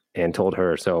thing, and told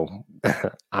her. So,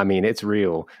 I mean, it's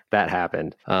real. That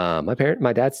happened.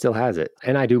 My dad still has it.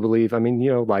 And I do believe, I mean,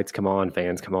 you know, lights come on,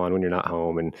 fans come on when you're not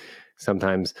home, and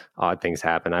sometimes odd things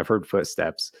happen. I've heard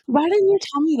footsteps. Why didn't you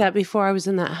tell me that before I was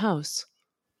in that house?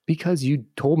 Because you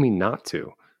told me not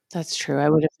to. That's true. I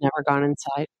would have never gone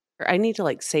inside. I need to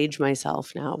like sage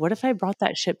myself now. What if I brought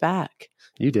that shit back?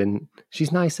 You didn't.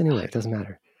 She's nice anyway. It doesn't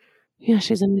matter. Yeah,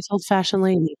 she's a nice old-fashioned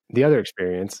lady. The other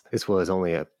experience, this was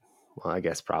only I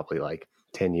guess probably like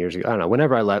 10 years ago. I don't know.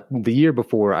 Whenever I left, the year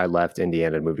before I left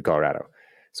Indiana and moved to Colorado.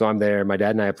 So I'm there. My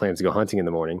dad and I have plans to go hunting in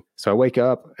the morning. So I wake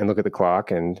up and look at the clock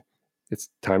and it's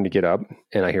time to get up.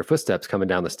 And I hear footsteps coming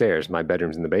down the stairs. My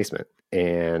bedroom's in the basement.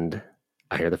 And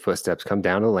I hear the footsteps come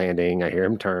down the landing. I hear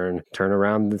him turn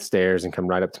around the stairs and come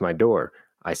right up to my door.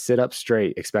 I sit up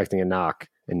straight expecting a knock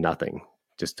and nothing.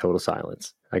 Just total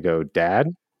silence. I go, Dad?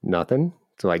 Nothing.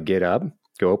 So I get up,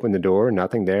 go open the door,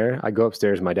 nothing there. I go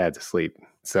upstairs, my dad's asleep.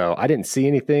 So I didn't see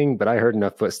anything, but I heard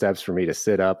enough footsteps for me to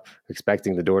sit up,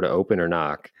 expecting the door to open or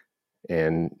knock.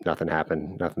 And nothing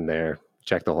happened, nothing there.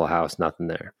 Checked the whole house, nothing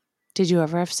there. Did you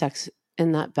ever have sex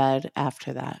in that bed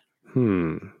after that?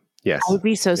 Yes. I would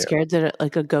be so scared that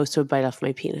like a ghost would bite off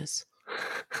my penis.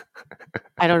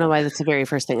 I don't know why that's the very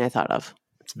first thing I thought of.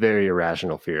 It's very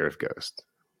irrational fear of ghosts.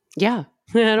 Yeah.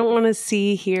 I don't want to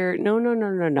see, hear. No.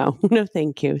 No,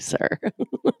 thank you, sir.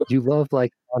 You love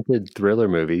like haunted thriller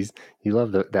movies. You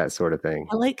love that sort of thing.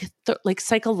 I like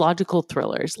psychological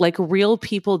thrillers, like real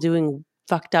people doing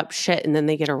fucked up shit and then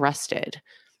they get arrested.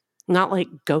 Not like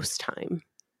Ghost Time.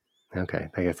 Okay,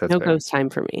 I guess that's no fair. Ghost Time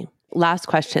for me. Last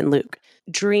question, Luke.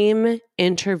 Dream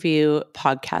interview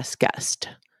podcast guest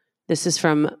This is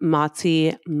from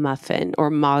Mozzie Muffin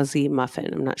or Mozzie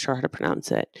Muffin. I'm not sure how to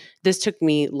pronounce it. This took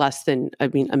me less than, a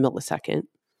millisecond.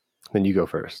 Then you go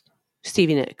first.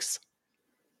 Stevie Nicks.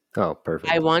 Oh,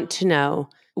 perfect. I want to know,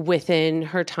 within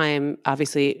her time,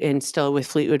 obviously, and still with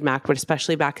Fleetwood Mac, but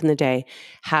especially back in the day,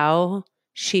 how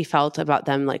she felt about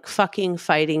them like fucking,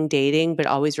 fighting, dating, but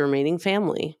always remaining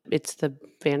family. It's the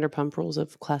Vanderpump Rules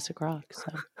of classic rock.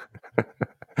 So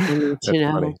I need to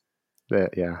know.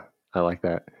 Yeah, I like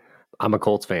that. I'm a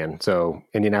Colts fan. So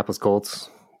Indianapolis Colts,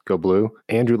 go blue.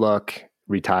 Andrew Luck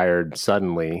retired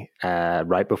suddenly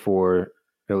right before,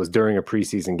 it was during a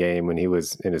preseason game when he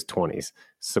was in his 20s.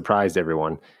 Surprised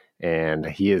everyone. And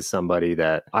he is somebody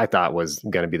that I thought was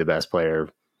going to be the best player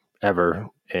ever.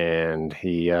 And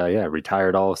he,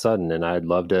 retired all of a sudden. And I'd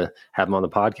love to have him on the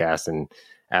podcast and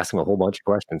ask him a whole bunch of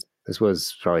questions. This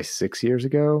was probably 6 years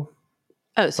ago.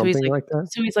 Oh, so something like that.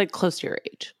 So he's like close to your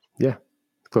age. Yeah,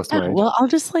 close to my age. Well, I'll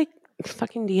just like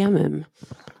fucking DM him.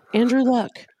 Andrew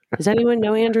Luck. Does anyone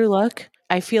know Andrew Luck?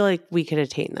 I feel like we could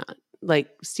attain that. Like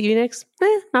Stevie Nicks,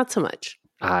 not so much.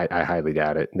 I highly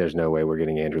doubt it. There's no way we're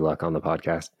getting Andrew Luck on the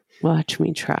podcast. Watch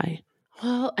me try.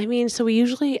 Well, I mean, so we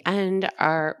usually end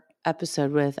our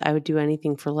episode with, I would do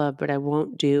anything for love, but I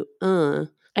won't do,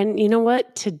 And you know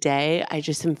what? Today, I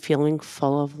just am feeling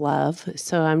full of love.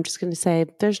 So I'm just going to say,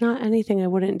 there's not anything I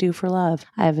wouldn't do for love.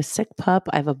 I have a sick pup.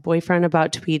 I have a boyfriend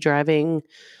about to be driving,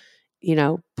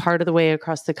 part of the way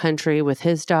across the country with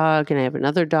his dog. And I have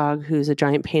another dog who's a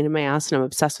giant pain in my ass, and I'm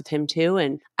obsessed with him too.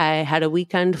 And I had a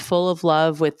weekend full of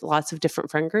love with lots of different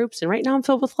friend groups. And right now I'm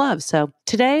filled with love. So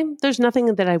today, there's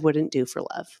nothing that I wouldn't do for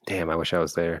love. Damn, I wish I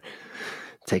was there.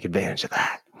 Take advantage of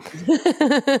that.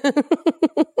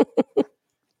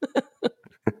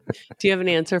 Do you have an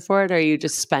answer for it, or are you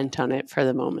just spent on it for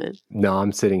the moment? No,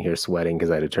 I'm sitting here sweating because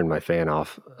I had to turn my fan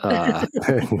off.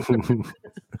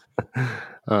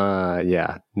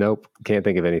 Yeah, nope, can't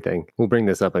think of anything. We'll bring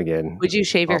this up again. Would you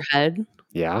shave your head?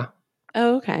 Yeah.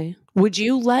 Oh, okay. Would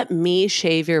you let me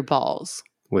shave your balls?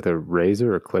 With a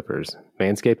razor or clippers?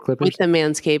 Manscaped clippers? With the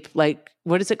Manscaped, like,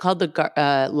 what is it called?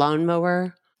 The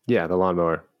lawnmower? Yeah, the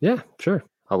lawnmower. Yeah, sure.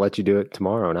 I'll let you do it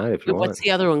tomorrow night if you want. What's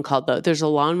the other one called, though? There's a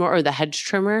lawnmower or the hedge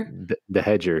trimmer? The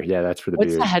hedger. Yeah, that's for the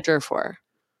beard. What's the hedger for?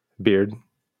 Beard.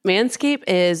 Manscaped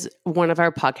is one of our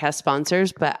podcast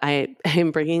sponsors, but I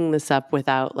am bringing this up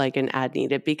without like an ad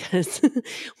needed, because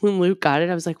when Luke got it,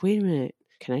 I was like, wait a minute,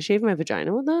 can I shave my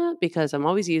vagina with that? Because I'm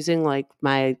always using like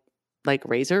my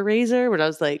razor, but I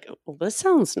was like, well, this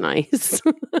sounds nice.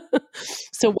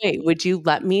 So wait, would you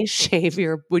trust me to shave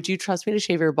your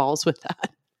balls with that?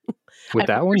 With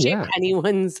that one, yeah.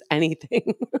 Anyone's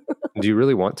anything. Do you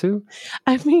really want to?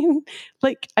 I mean,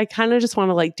 like, I kind of just want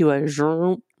to like do a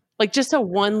like just a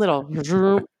one little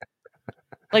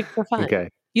like for fun. Okay.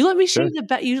 You let me shave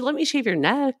you let me shave your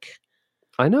neck.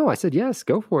 I know. I said yes.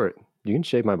 Go for it. You can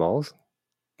shave my balls.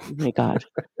 Oh my God.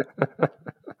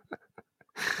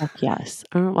 Fuck yes.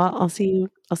 Well, I'll see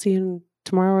you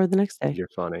tomorrow or the next day. You're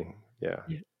funny. Yeah.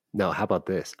 No, how about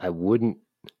this? I wouldn't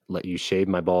let you shave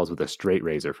my balls with a straight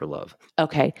razor for love.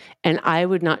 Okay. And I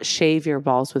would not shave your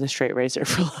balls with a straight razor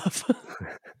for love.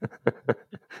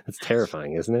 It's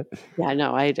terrifying, isn't it? Yeah,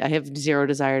 no, I have zero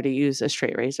desire to use a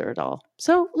straight razor at all.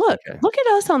 So look at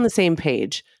us on the same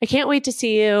page. I can't wait to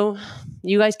see you.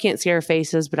 You guys can't see our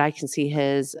faces, but I can see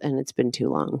his, and it's been too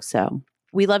long. So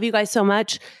we love you guys so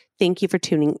much. Thank you for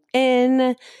tuning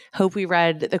in. Hope we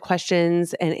read the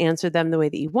questions and answered them the way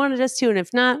that you wanted us to. And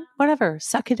if not, whatever,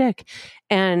 suck a dick.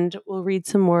 And we'll read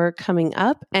some more coming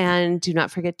up. And do not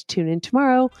forget to tune in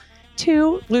tomorrow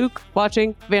to Luke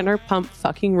watching Vanderpump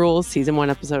fucking Rules Season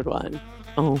 1, Episode 1.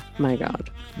 Oh my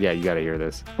God. Yeah, you got to hear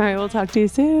this. All right, we'll talk to you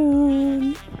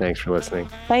soon. Thanks for listening.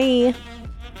 Bye.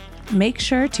 Make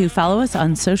sure to follow us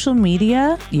on social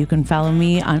media. You can follow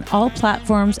me on all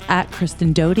platforms at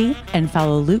Kristen Doty, and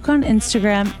follow Luke on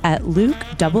Instagram at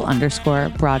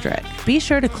Luke_Broderick. Be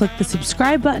sure to click the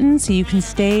subscribe button so you can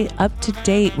stay up to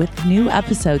date with new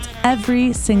episodes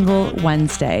every single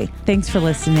Wednesday. Thanks for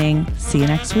listening. See you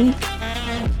next week.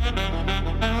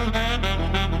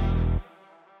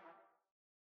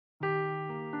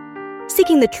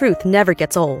 Seeking the truth never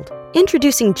gets old.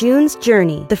 Introducing June's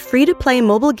Journey, the free-to-play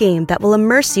mobile game that will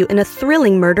immerse you in a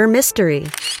thrilling murder mystery.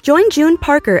 Join June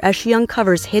Parker as she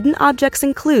uncovers hidden objects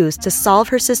and clues to solve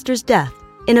her sister's death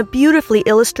in a beautifully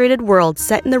illustrated world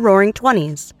set in the Roaring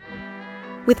 '20s.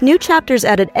 With new chapters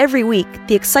added every week,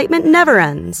 the excitement never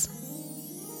ends.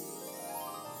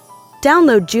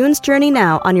 Download June's Journey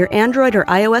now on your Android or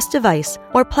iOS device,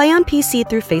 or play on PC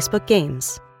through Facebook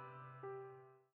Games.